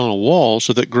sprayed on a wall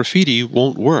so that graffiti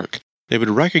won't work. They would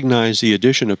recognize the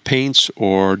addition of paints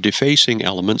or defacing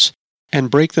elements and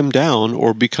break them down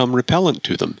or become repellent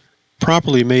to them.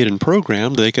 Properly made and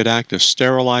programmed, they could act as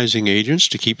sterilizing agents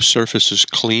to keep surfaces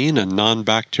clean and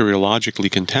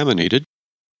non-bacteriologically contaminated.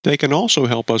 They can also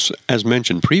help us, as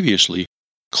mentioned previously,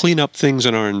 clean up things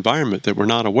in our environment that we're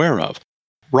not aware of.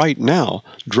 Right now,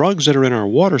 drugs that are in our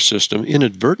water system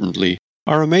inadvertently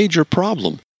are a major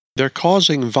problem. They're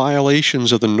causing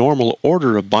violations of the normal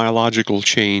order of biological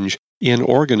change in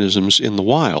organisms in the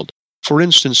wild. For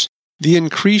instance, the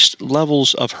increased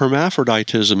levels of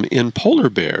hermaphroditism in polar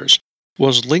bears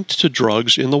was linked to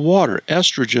drugs in the water,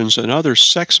 estrogens and other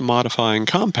sex-modifying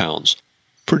compounds.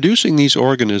 Producing these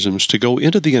organisms to go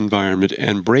into the environment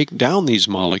and break down these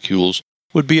molecules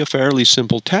would be a fairly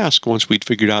simple task once we'd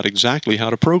figured out exactly how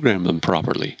to program them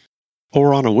properly.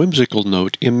 Or on a whimsical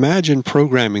note, imagine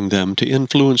programming them to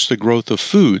influence the growth of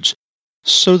foods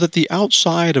so that the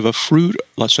outside of a fruit,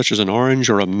 such as an orange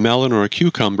or a melon or a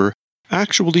cucumber,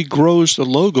 actually grows the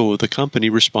logo of the company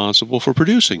responsible for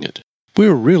producing it.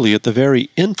 We're really at the very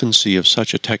infancy of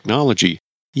such a technology,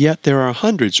 yet there are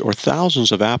hundreds or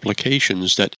thousands of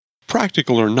applications that,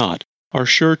 practical or not, are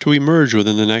sure to emerge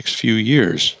within the next few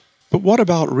years. But what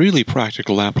about really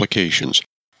practical applications?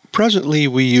 Presently,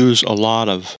 we use a lot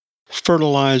of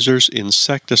fertilizers,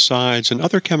 insecticides, and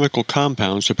other chemical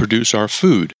compounds to produce our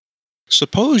food.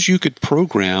 Suppose you could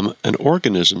program an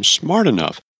organism smart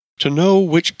enough to know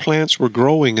which plants were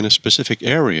growing in a specific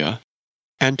area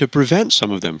and to prevent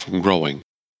some of them from growing.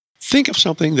 Think of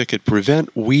something that could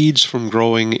prevent weeds from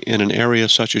growing in an area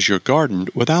such as your garden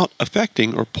without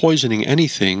affecting or poisoning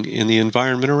anything in the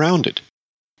environment around it.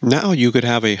 Now you could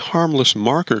have a harmless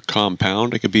marker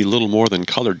compound, it could be little more than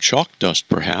colored chalk dust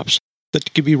perhaps,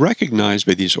 that could be recognized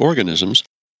by these organisms,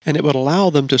 and it would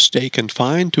allow them to stay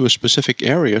confined to a specific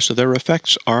area so their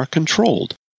effects are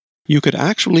controlled. You could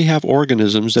actually have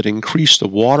organisms that increase the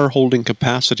water-holding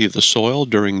capacity of the soil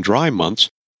during dry months,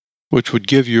 which would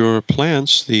give your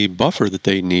plants the buffer that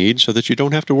they need so that you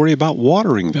don't have to worry about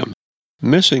watering them.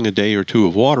 Missing a day or two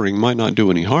of watering might not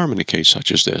do any harm in a case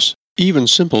such as this. Even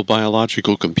simple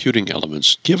biological computing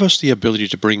elements give us the ability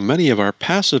to bring many of our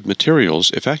passive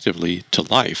materials effectively to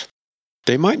life.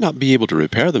 They might not be able to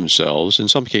repair themselves, in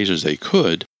some cases they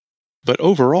could, but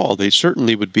overall they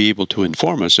certainly would be able to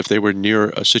inform us if they were near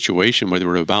a situation where they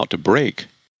were about to break.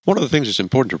 One of the things that's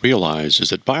important to realize is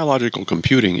that biological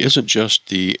computing isn't just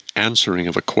the answering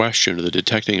of a question or the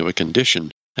detecting of a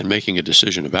condition and making a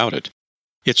decision about it.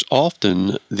 It's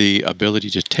often the ability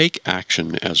to take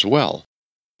action as well.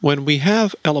 When we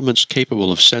have elements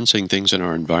capable of sensing things in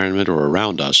our environment or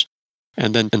around us,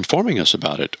 and then informing us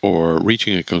about it or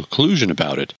reaching a conclusion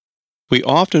about it, we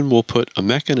often will put a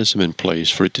mechanism in place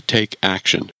for it to take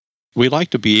action. We like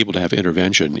to be able to have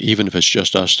intervention, even if it's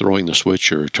just us throwing the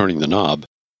switch or turning the knob,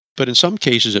 but in some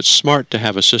cases it's smart to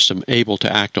have a system able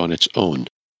to act on its own.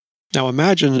 Now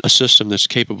imagine a system that's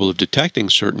capable of detecting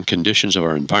certain conditions of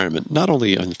our environment, not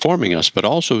only informing us, but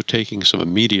also taking some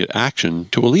immediate action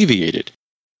to alleviate it.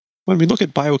 When we look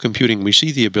at biocomputing, we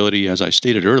see the ability, as I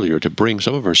stated earlier, to bring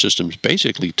some of our systems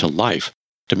basically to life,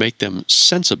 to make them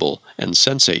sensible and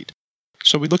sensate.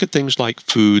 So we look at things like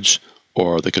foods,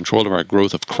 or the control of our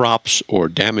growth of crops, or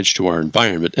damage to our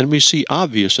environment, and we see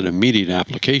obvious and immediate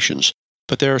applications.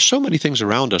 But there are so many things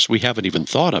around us we haven't even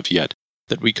thought of yet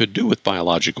that we could do with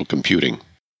biological computing.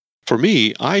 For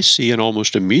me, I see an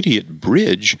almost immediate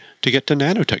bridge to get to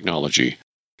nanotechnology.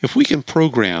 If we can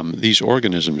program these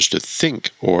organisms to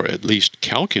think, or at least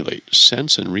calculate,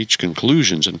 sense and reach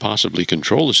conclusions and possibly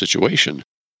control the situation,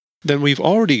 then we've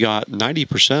already got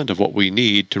 90% of what we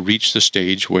need to reach the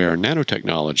stage where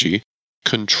nanotechnology,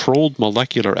 controlled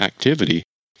molecular activity,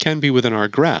 can be within our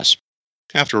grasp.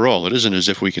 After all, it isn't as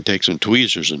if we can take some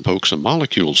tweezers and poke some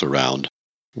molecules around.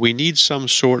 We need some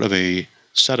sort of a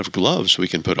set of gloves we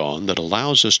can put on that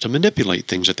allows us to manipulate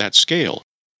things at that scale.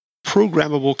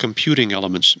 Programmable computing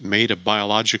elements made of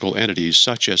biological entities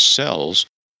such as cells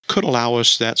could allow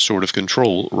us that sort of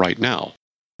control right now.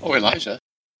 Oh, Eliza.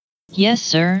 Yes,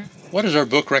 sir. What is our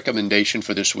book recommendation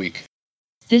for this week?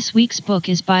 This week's book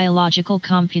is Biological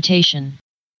Computation.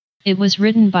 It was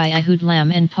written by Ehud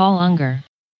Lam and Paul Unger.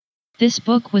 This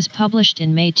book was published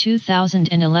in May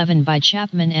 2011 by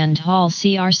Chapman and Hall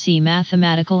CRC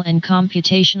Mathematical and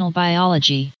Computational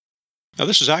Biology. Now,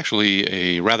 this is actually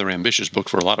a rather ambitious book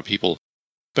for a lot of people,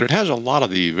 but it has a lot of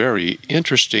the very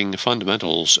interesting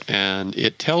fundamentals, and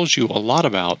it tells you a lot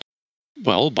about,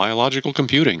 well, biological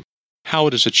computing, how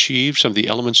it is achieved, some of the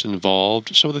elements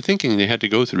involved, some of the thinking they had to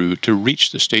go through to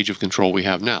reach the stage of control we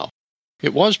have now.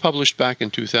 It was published back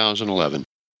in 2011.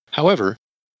 However,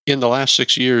 in the last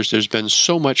 6 years, there's been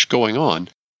so much going on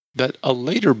that a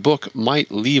later book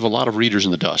might leave a lot of readers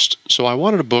in the dust. So I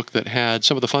wanted a book that had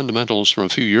some of the fundamentals from a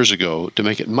few years ago to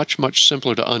make it much, much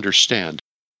simpler to understand.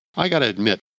 I got to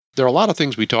admit, there are a lot of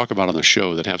things we talk about on the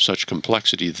show that have such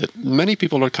complexity that many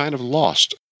people are kind of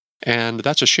lost. And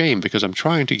that's a shame because I'm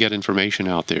trying to get information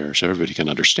out there so everybody can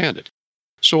understand it.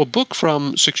 So a book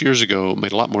from 6 years ago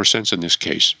made a lot more sense in this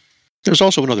case. There's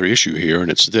also another issue here,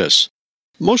 and it's this.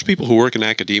 Most people who work in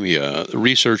academia,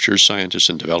 researchers, scientists,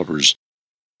 and developers,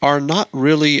 are not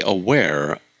really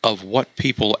aware of what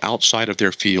people outside of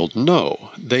their field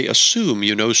know. They assume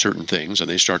you know certain things, and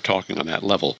they start talking on that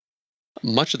level.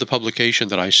 Much of the publication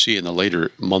that I see in the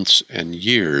later months and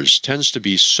years tends to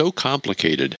be so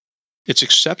complicated, it's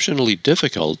exceptionally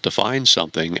difficult to find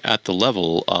something at the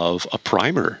level of a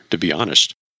primer, to be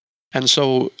honest. And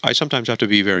so I sometimes have to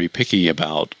be very picky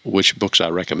about which books I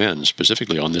recommend,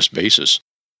 specifically on this basis.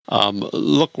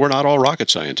 Look, we're not all rocket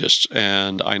scientists,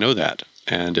 and I know that.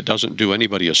 And it doesn't do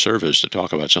anybody a service to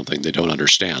talk about something they don't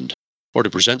understand or to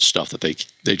present stuff that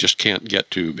they just can't get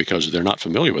to because they're not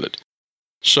familiar with it.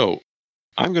 So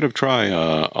I'm going to try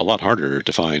a lot harder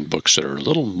to find books that are a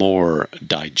little more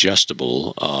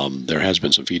digestible. There has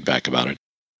been some feedback about it.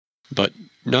 But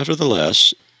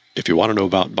nevertheless, if you want to know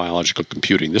about biological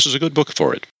computing, this is a good book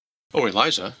for it. Oh,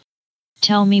 Eliza.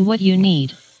 Tell me what you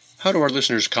need. How do our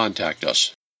listeners contact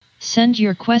us? Send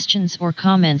your questions or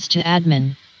comments to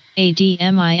admin,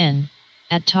 ADMIN,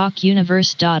 at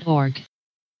talkuniverse.org.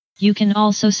 You can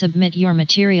also submit your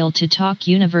material to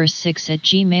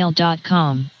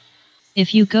talkuniverse6@gmail.com.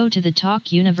 If you go to the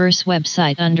Talk Universe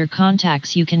website under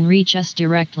Contacts, you can reach us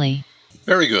directly.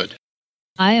 Very good.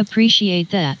 I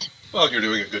appreciate that. Well, you're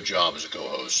doing a good job as a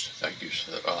co-host. Thank you.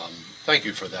 Thank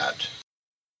you for that.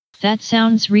 That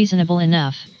sounds reasonable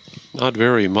enough. Not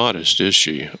very modest, is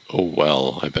she? Oh,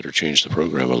 well, I better change the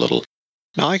program a little.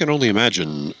 Now, I can only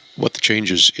imagine what the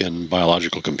changes in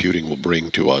biological computing will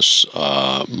bring to us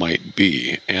might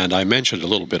be. And I mentioned a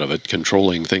little bit of it,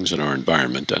 controlling things in our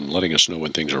environment and letting us know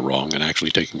when things are wrong and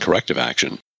actually taking corrective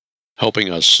action,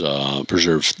 helping us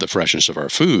preserve the freshness of our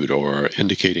food or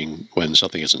indicating when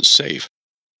something isn't safe.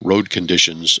 Road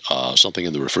conditions, something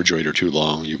in the refrigerator too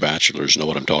long, you bachelors know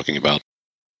what I'm talking about.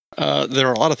 There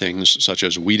are a lot of things, such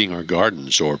as weeding our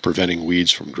gardens or preventing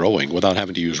weeds from growing without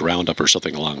having to use Roundup or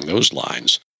something along those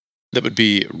lines. That would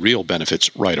be real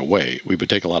benefits right away. We would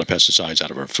take a lot of pesticides out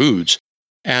of our foods.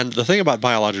 And the thing about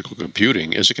biological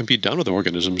computing is it can be done with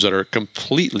organisms that are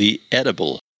completely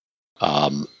edible.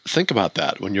 Think about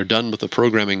that. When you're done with the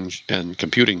programming and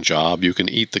computing job, you can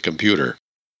eat the computer.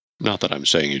 Not that I'm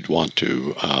saying you'd want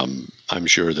to. I'm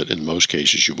sure that in most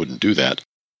cases you wouldn't do that.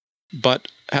 But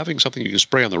having something you can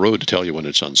spray on the road to tell you when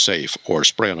it's unsafe, or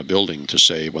spray on a building to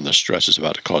say when the stress is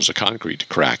about to cause the concrete to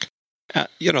crack,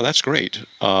 that's great.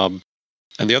 And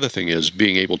the other thing is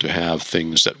being able to have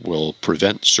things that will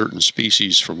prevent certain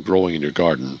species from growing in your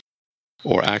garden,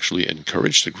 or actually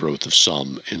encourage the growth of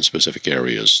some in specific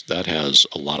areas. That has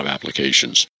a lot of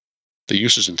applications. The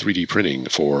uses in 3D printing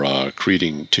for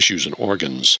creating tissues and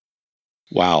organs.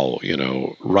 Wow,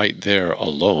 right there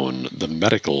alone, the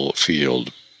medical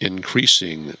field,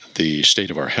 increasing the state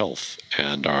of our health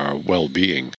and our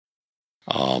well-being.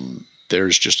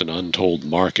 There's just an untold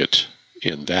market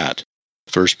in that.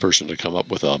 First person to come up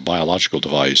with a biological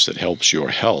device that helps your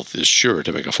health is sure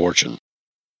to make a fortune.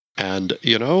 And,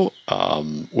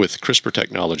 with CRISPR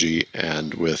technology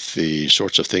and with the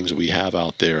sorts of things that we have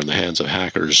out there in the hands of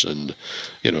hackers and,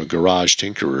 garage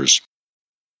tinkerers,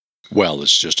 well,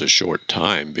 it's just a short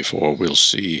time before we'll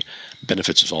see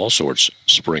benefits of all sorts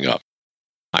spring up.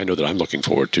 I know that I'm looking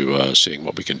forward to seeing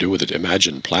what we can do with it.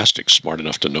 Imagine plastic smart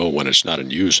enough to know when it's not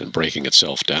in use and breaking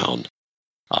itself down.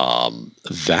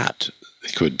 That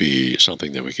could be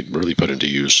something that we could really put into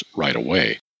use right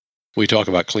away. We talk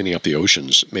about cleaning up the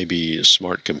oceans. Maybe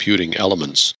smart computing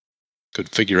elements could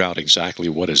figure out exactly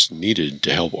what is needed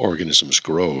to help organisms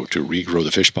grow, to regrow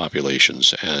the fish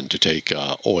populations, and to take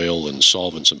oil and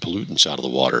solvents and pollutants out of the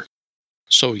water.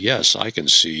 So yes, I can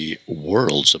see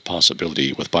worlds of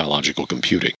possibility with biological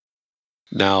computing.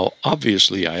 Now,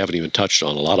 obviously, I haven't even touched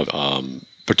on a lot of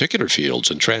particular fields,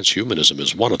 and transhumanism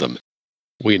is one of them.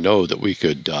 We know that we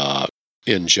could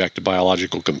inject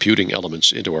biological computing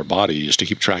elements into our bodies to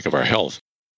keep track of our health,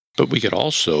 but we could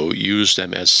also use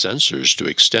them as sensors to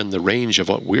extend the range of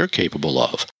what we're capable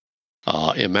of.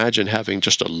 Imagine having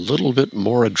just a little bit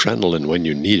more adrenaline when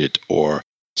you need it, or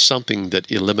something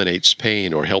that eliminates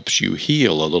pain or helps you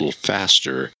heal a little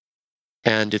faster.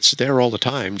 And it's there all the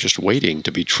time, just waiting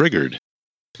to be triggered.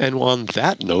 And on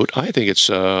that note, I think it's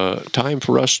time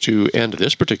for us to end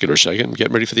this particular segment and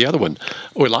get ready for the other one.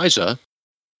 Oh, Eliza.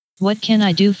 What can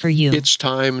I do for you? It's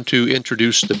time to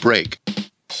introduce the break.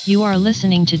 You are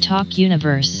listening to Talk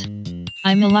Universe.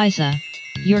 I'm Eliza,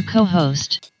 your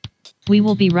co-host. We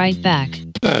will be right back.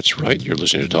 That's right, you're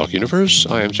listening to Talk Universe.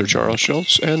 I am Sir Charles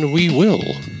Schultz, and we will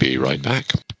be right back.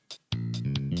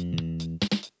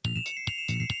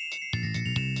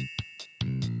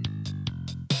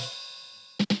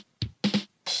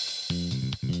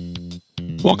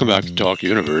 Welcome back to Talk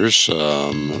Universe.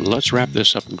 Let's wrap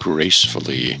this up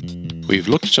gracefully. We've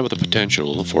looked at some of the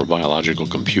potential for biological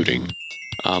computing.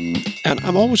 And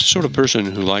I'm always the sort of person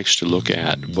who likes to look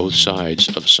at both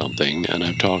sides of something, and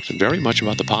I've talked very much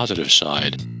about the positive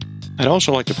side. I'd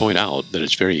also like to point out that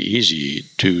it's very easy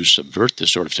to subvert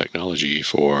this sort of technology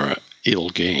for ill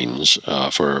gains,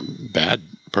 for bad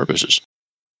purposes.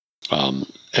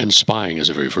 And spying is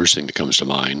the very first thing that comes to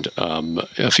mind.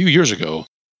 A few years ago,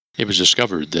 it was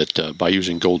discovered that by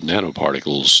using gold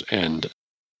nanoparticles and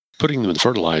putting them in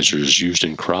fertilizers used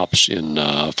in crops in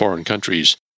foreign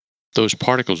countries, those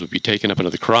particles would be taken up into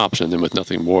the crops, and then with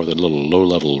nothing more than little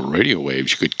low-level radio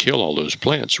waves, you could kill all those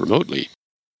plants remotely.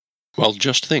 Well,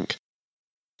 just think.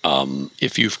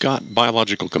 If you've got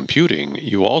biological computing,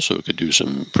 you also could do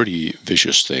some pretty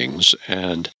vicious things,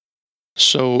 and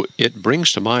so it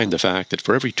brings to mind the fact that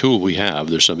for every tool we have,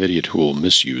 there's some idiot who will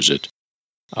misuse it.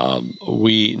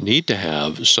 We need to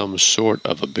have some sort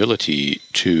of ability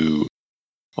to,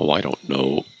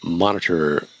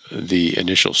 monitor the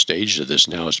initial stages of this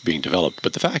now as being developed.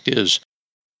 But the fact is,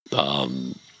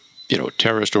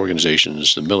 terrorist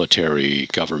organizations, the military,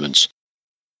 governments,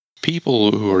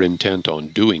 people who are intent on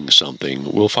doing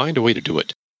something will find a way to do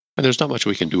it. And there's not much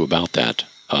we can do about that.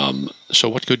 So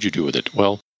what could you do with it?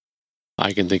 Well,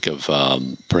 I can think of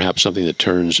perhaps something that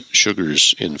turns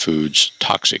sugars in foods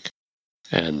toxic,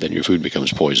 and then your food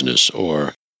becomes poisonous,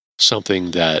 or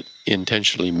something that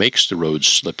intentionally makes the roads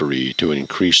slippery to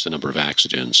increase the number of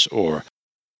accidents, or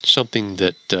something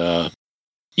that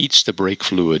eats the brake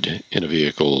fluid in a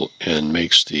vehicle and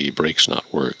makes the brakes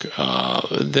not work.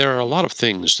 There are a lot of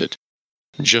things that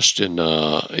just in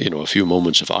a few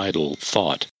moments of idle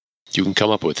thought you can come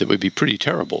up with that would be pretty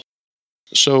terrible.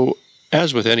 So,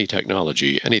 as with any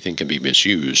technology, anything can be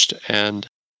misused, and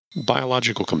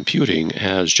biological computing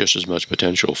has just as much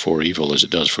potential for evil as it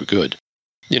does for good.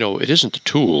 It isn't the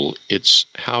tool, it's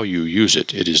how you use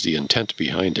it. It is the intent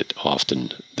behind it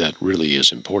often that really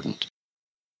is important.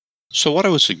 So what I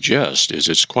would suggest is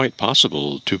it's quite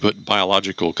possible to put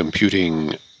biological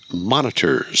computing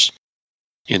monitors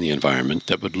in the environment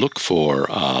that would look for,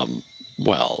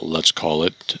 let's call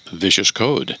it vicious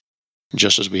code.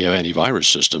 Just as we have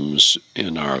antivirus systems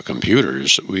in our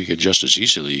computers, we could just as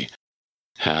easily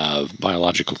have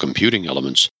biological computing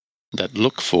elements that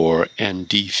look for and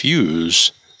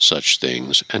defuse such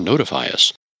things and notify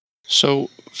us. So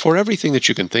for everything that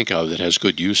you can think of that has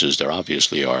good uses, there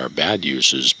obviously are bad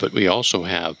uses, but we also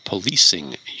have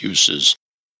policing uses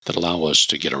that allow us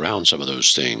to get around some of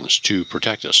those things to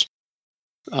protect us.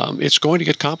 It's going to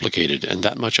get complicated, and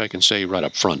that much I can say right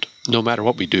up front. No matter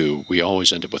what we do, we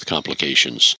always end up with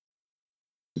complications.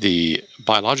 The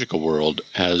biological world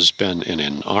has been in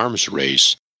an arms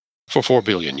race for 4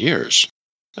 billion years.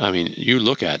 I mean, you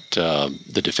look at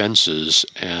the defenses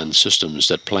and systems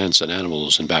that plants and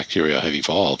animals and bacteria have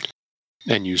evolved,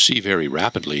 and you see very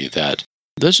rapidly that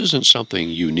this isn't something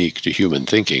unique to human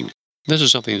thinking. This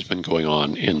is something that's been going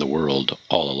on in the world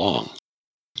all along.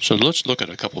 So let's look at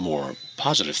a couple more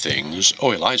positive things.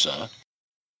 Oh, Eliza.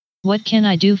 What can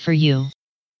I do for you?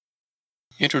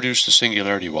 Introduce the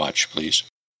Singularity Watch, please.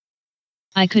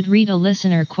 I could read a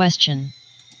listener question.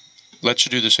 Let's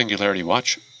do the Singularity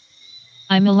Watch.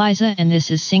 I'm Eliza, and this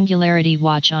is Singularity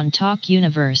Watch on Talk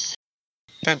Universe.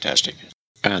 Fantastic.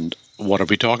 And what are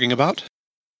we talking about?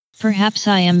 Perhaps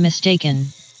I am mistaken,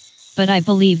 but I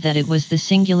believe that it was the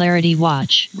Singularity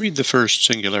Watch. Read the first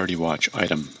Singularity Watch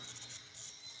item.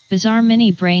 Bizarre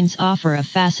mini brains offer a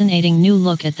fascinating new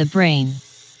look at the brain.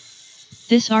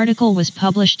 This article was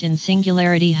published in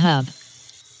Singularity Hub.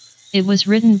 It was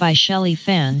written by Shelley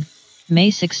Fan,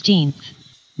 May 16th.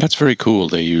 That's very cool.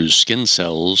 They use skin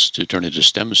cells to turn into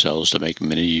stem cells to make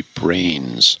mini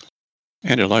brains.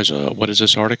 And Eliza, what is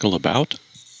this article about?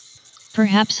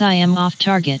 Perhaps I am off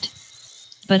target,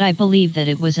 but I believe that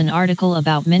it was an article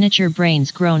about miniature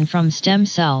brains grown from stem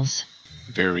cells.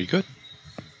 Very good.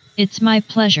 It's my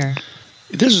pleasure.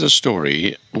 This is a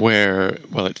story where,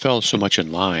 it fell so much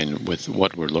in line with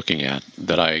what we're looking at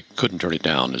that I couldn't turn it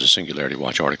down as a Singularity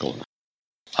Watch article.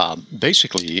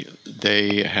 Basically,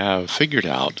 they have figured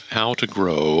out how to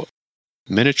grow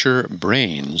miniature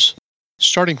brains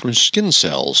starting from skin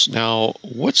cells. Now,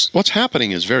 what's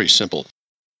happening is very simple.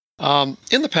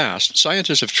 In the past,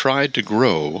 scientists have tried to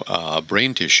grow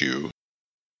brain tissue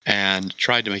and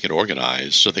tried to make it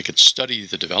organized so they could study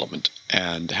the development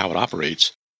and how it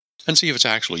operates and see if it's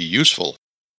actually useful.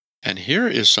 And here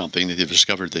is something that they've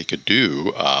discovered they could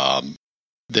do.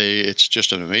 It's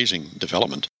just an amazing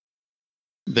development.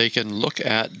 They can look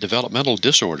at developmental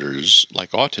disorders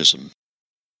like autism,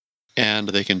 and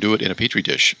they can do it in a petri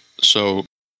dish. So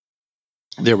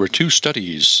There were two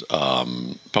studies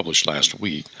published last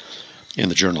week in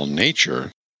the journal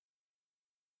Nature.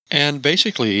 And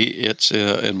basically, it's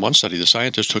in one study, the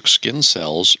scientists took skin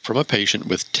cells from a patient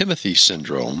with Timothy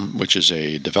syndrome, which is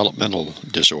a developmental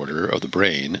disorder of the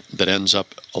brain that ends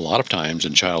up a lot of times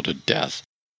in childhood death.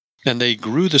 And they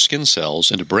grew the skin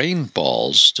cells into brain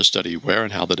balls to study where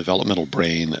and how the developmental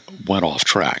brain went off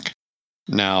track.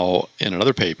 Now, in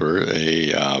another paper,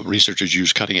 researchers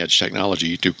used cutting-edge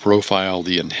technology to profile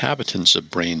the inhabitants of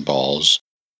brain balls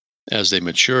as they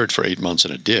matured for 8 months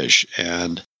in a dish,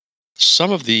 and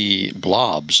some of the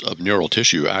blobs of neural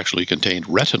tissue actually contained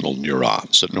retinal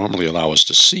neurons that normally allow us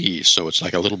to see, so it's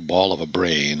like a little ball of a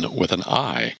brain with an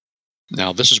eye.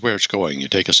 Now, this is where it's going. You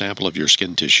take a sample of your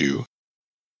skin tissue,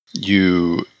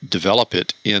 you develop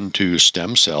it into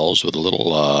stem cells with a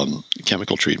little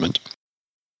chemical treatment,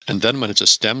 and then when it's a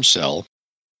stem cell,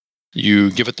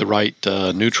 you give it the right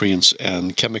nutrients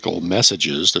and chemical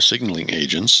messages, the signaling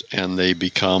agents, and they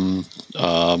become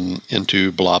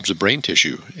into blobs of brain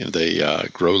tissue. They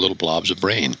grow little blobs of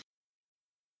brain.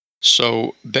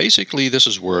 So basically, this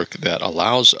is work that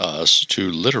allows us to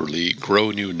literally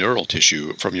grow new neural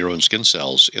tissue from your own skin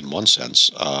cells in one sense,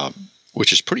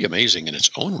 which is pretty amazing in its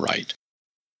own right.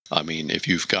 I mean, if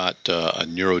you've got a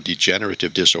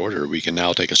neurodegenerative disorder, we can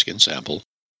now take a skin sample,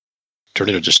 turn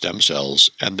it into stem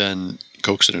cells, and then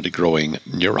coax it into growing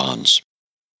neurons.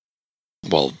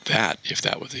 Well, if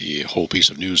that were the whole piece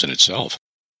of news in itself,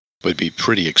 would be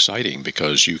pretty exciting,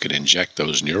 because you can inject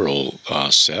those neural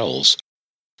cells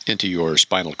into your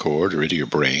spinal cord or into your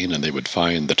brain, and they would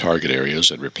find the target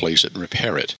areas and replace it and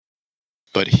repair it.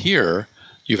 But here,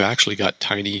 you've actually got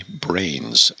tiny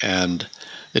brains, and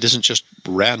it isn't just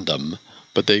random,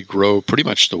 but they grow pretty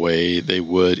much the way they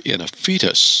would in a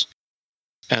fetus.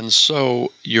 And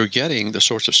so you're getting the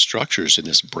sorts of structures in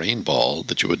this brain ball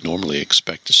that you would normally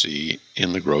expect to see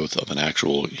in the growth of an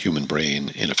actual human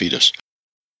brain in a fetus.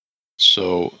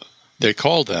 So they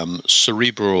call them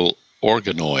cerebral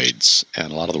organoids,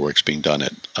 and a lot of the work's being done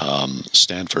at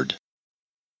Stanford.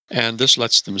 And this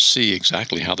lets them see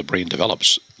exactly how the brain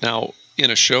develops. Now,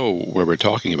 in a show where we're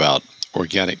talking about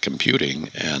organic computing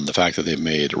and the fact that they've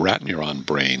made rat neuron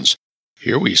brains,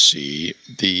 here we see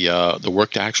the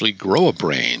work to actually grow a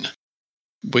brain,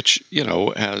 which, is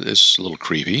a little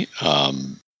creepy.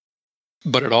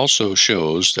 But it also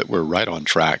shows that we're right on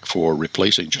track for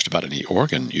replacing just about any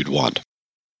organ you'd want.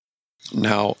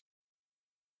 Now,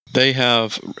 they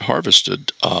have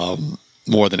harvested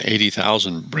more than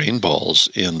 80,000 brain balls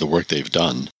in the work they've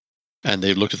done, and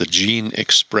they've looked at the gene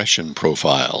expression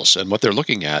profiles. And what they're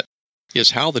looking at is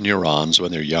how the neurons,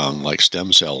 when they're young, like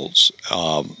stem cells,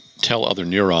 tell other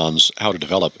neurons how to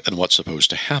develop and what's supposed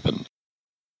to happen.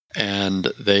 And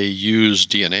they use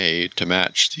DNA to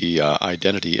match the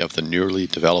identity of the newly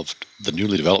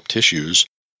developed tissues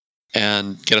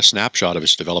and get a snapshot of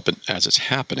its development as it's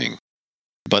happening.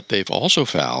 But they've also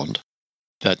found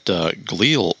that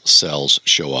glial cells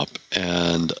show up,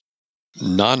 and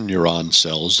non-neuron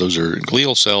cells,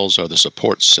 glial cells are the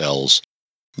support cells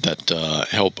that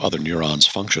help other neurons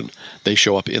function. They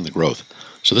show up in the growth.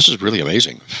 So this is really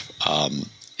amazing.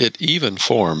 It even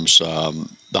forms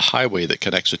the highway that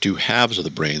connects the two halves of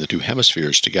the brain, the two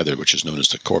hemispheres together, which is known as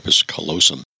the corpus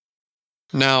callosum.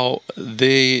 Now,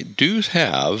 they do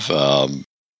have,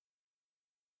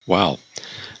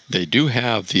 they do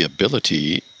have the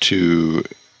ability to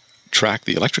track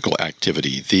the electrical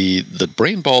activity. The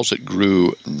brain balls that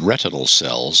grew retinal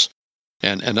cells,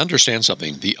 and understand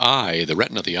something, the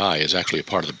retina of the eye is actually a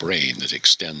part of the brain that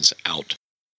extends out.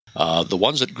 The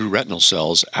ones that grew retinal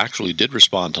cells actually did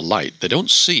respond to light. They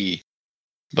don't see,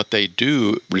 but they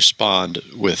do respond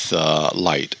with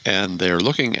light. And they're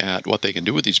looking at what they can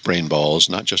do with these brain balls,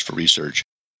 not just for research.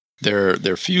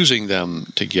 They're fusing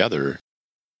them together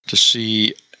to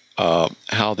see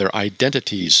how their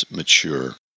identities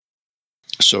mature.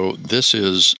 So this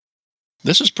is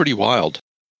pretty wild.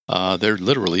 They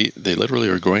literally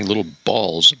are growing little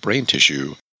balls of brain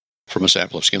tissue from a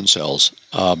sample of skin cells.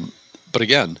 But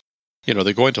again,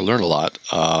 they're going to learn a lot.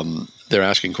 They're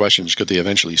asking questions. Could they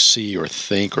eventually see or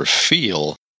think or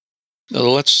feel? Now,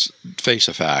 let's face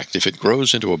a fact. If it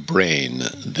grows into a brain,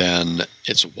 then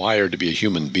it's wired to be a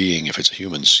human being. If it's a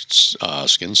human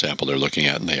skin sample they're looking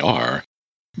at, and they are,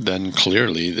 then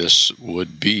clearly this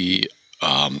would be,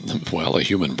 a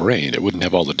human brain. It wouldn't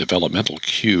have all the developmental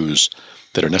cues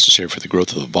that are necessary for the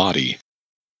growth of the body.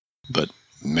 But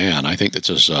man, I think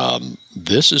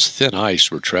this is thin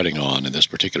ice we're treading on in this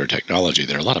particular technology.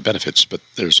 There are a lot of benefits, but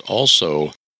there's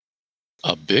also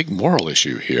a big moral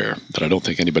issue here that I don't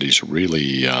think anybody's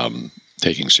really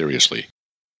taking seriously.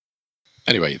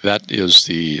 Anyway, that is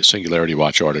the Singularity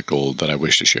Watch article that I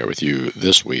wish to share with you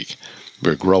this week.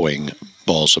 We're growing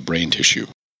balls of brain tissue.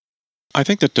 I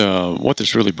think that what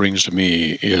this really brings to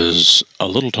me is a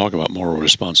little talk about moral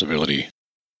responsibility.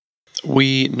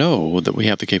 We know that we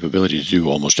have the capability to do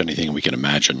almost anything we can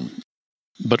imagine,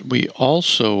 but we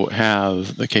also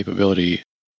have the capability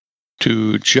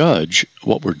to judge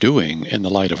what we're doing in the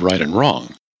light of right and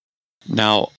wrong.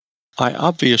 Now, I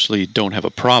obviously don't have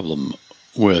a problem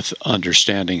with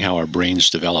understanding how our brains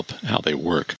develop, how they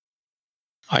work.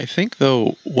 I think,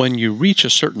 though, when you reach a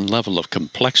certain level of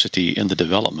complexity in the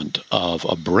development of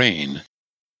a brain,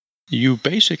 you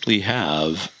basically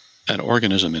have an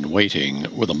organism in waiting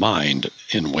with a mind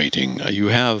in waiting. You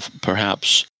have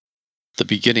perhaps the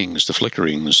beginnings, the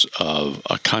flickerings of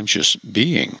a conscious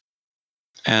being.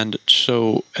 And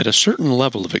so at a certain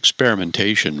level of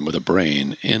experimentation with a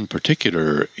brain, in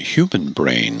particular human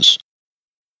brains,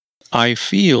 I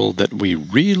feel that we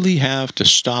really have to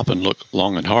stop and look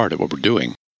long and hard at what we're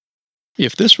doing.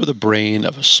 If this were the brain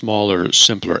of a smaller,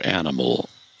 simpler animal,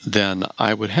 then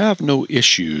I would have no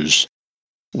issues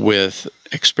with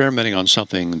experimenting on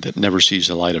something that never sees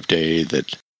the light of day,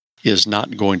 that is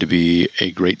not going to be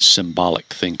a great symbolic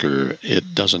thinker.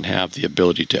 It doesn't have the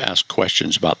ability to ask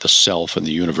questions about the self and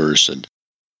the universe. And,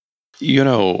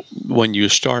 when you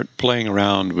start playing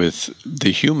around with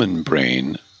the human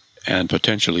brain and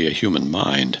potentially a human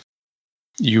mind,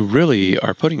 you really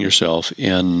are putting yourself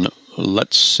in,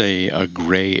 let's say, a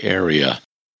gray area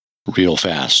real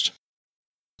fast.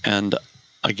 And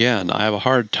again, I have a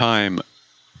hard time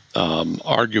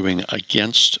arguing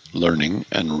against learning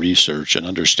and research and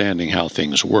understanding how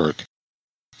things work.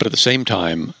 But at the same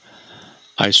time,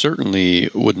 I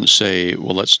certainly wouldn't say,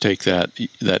 well, let's take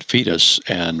that fetus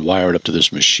and wire it up to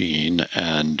this machine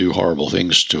and do horrible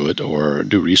things to it or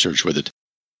do research with it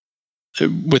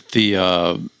with the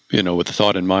with the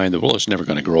thought in mind that, well, it's never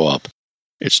going to grow up.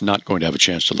 It's not going to have a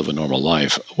chance to live a normal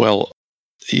life. Well,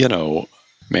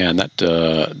 man,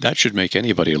 that should make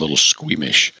anybody a little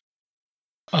squeamish.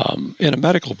 In a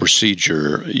medical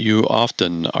procedure, you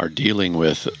often are dealing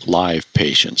with live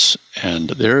patients,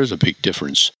 and there is a big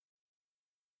difference,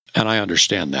 and I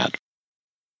understand that.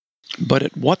 But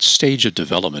at what stage of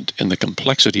development in the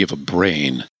complexity of a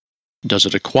brain does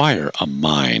it acquire a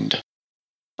mind?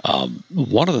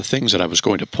 One of the things that I was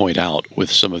going to point out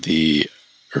with some of the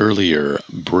earlier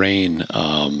brain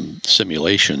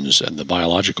simulations and the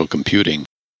biological computing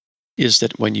is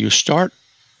that when you start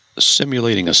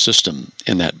simulating a system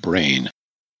in that brain,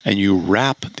 and you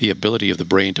wrap the ability of the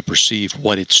brain to perceive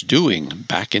what it's doing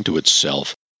back into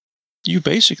itself, you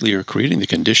basically are creating the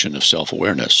condition of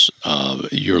self-awareness.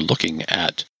 You're looking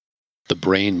at the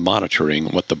brain monitoring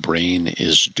what the brain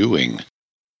is doing.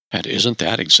 And isn't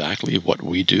that exactly what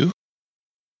we do?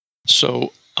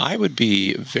 So I would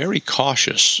be very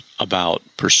cautious about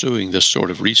pursuing this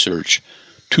sort of research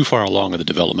too far along in the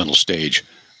developmental stage.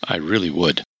 I really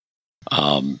would.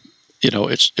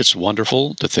 It's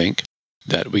wonderful to think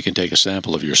that we can take a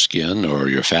sample of your skin or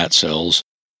your fat cells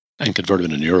and convert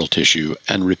them into neural tissue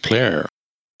and repair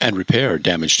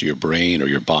damage to your brain or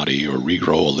your body or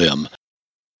regrow a limb.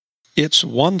 It's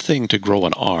one thing to grow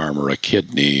an arm or a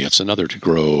kidney. It's another to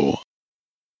grow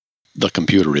the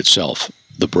computer itself,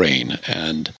 the brain.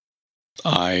 And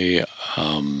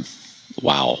I'm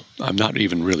not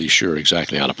even really sure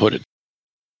exactly how to put it.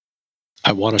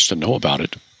 I want us to know about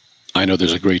it. I know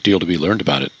there's a great deal to be learned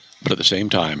about it, but at the same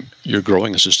time, you're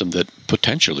growing a system that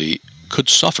potentially could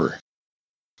suffer.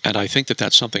 And I think that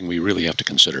that's something we really have to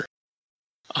consider.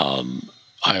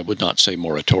 I would not say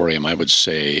moratorium. I would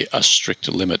say a strict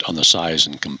limit on the size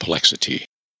and complexity.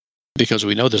 Because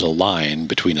we know there's a line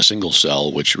between a single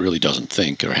cell, which really doesn't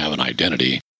think or have an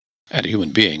identity, and a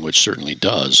human being, which certainly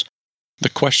does. The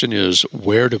question is,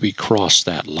 where do we cross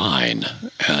that line?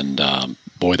 And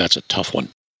boy, that's a tough one.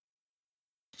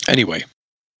 Anyway,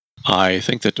 I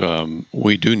think that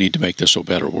we do need to make this a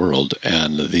better world,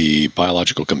 and the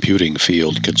biological computing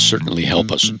field could certainly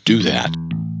help us do that.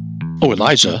 Oh,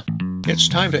 Eliza, it's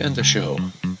time to end the show.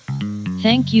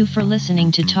 Thank you for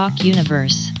listening to Talk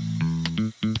Universe.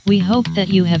 We hope that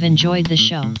you have enjoyed the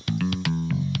show.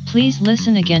 Please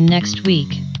listen again next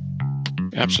week.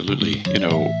 Absolutely.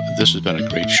 This has been a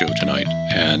great show tonight.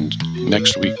 And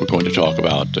next week we're going to talk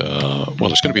about,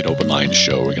 it's going to be an open line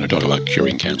show. We're going to talk about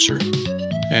curing cancer.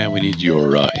 And we need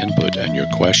your input and your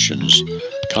questions.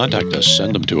 Contact us,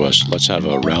 send them to us. Let's have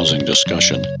a rousing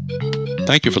discussion.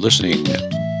 Thank you for listening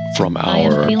from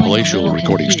our palatial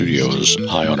recording studios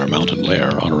high on our mountain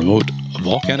lair on a remote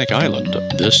volcanic island.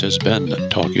 This has been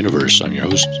Talk Universe. I'm your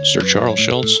host, Sir Charles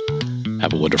Schultz.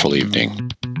 Have a wonderful evening.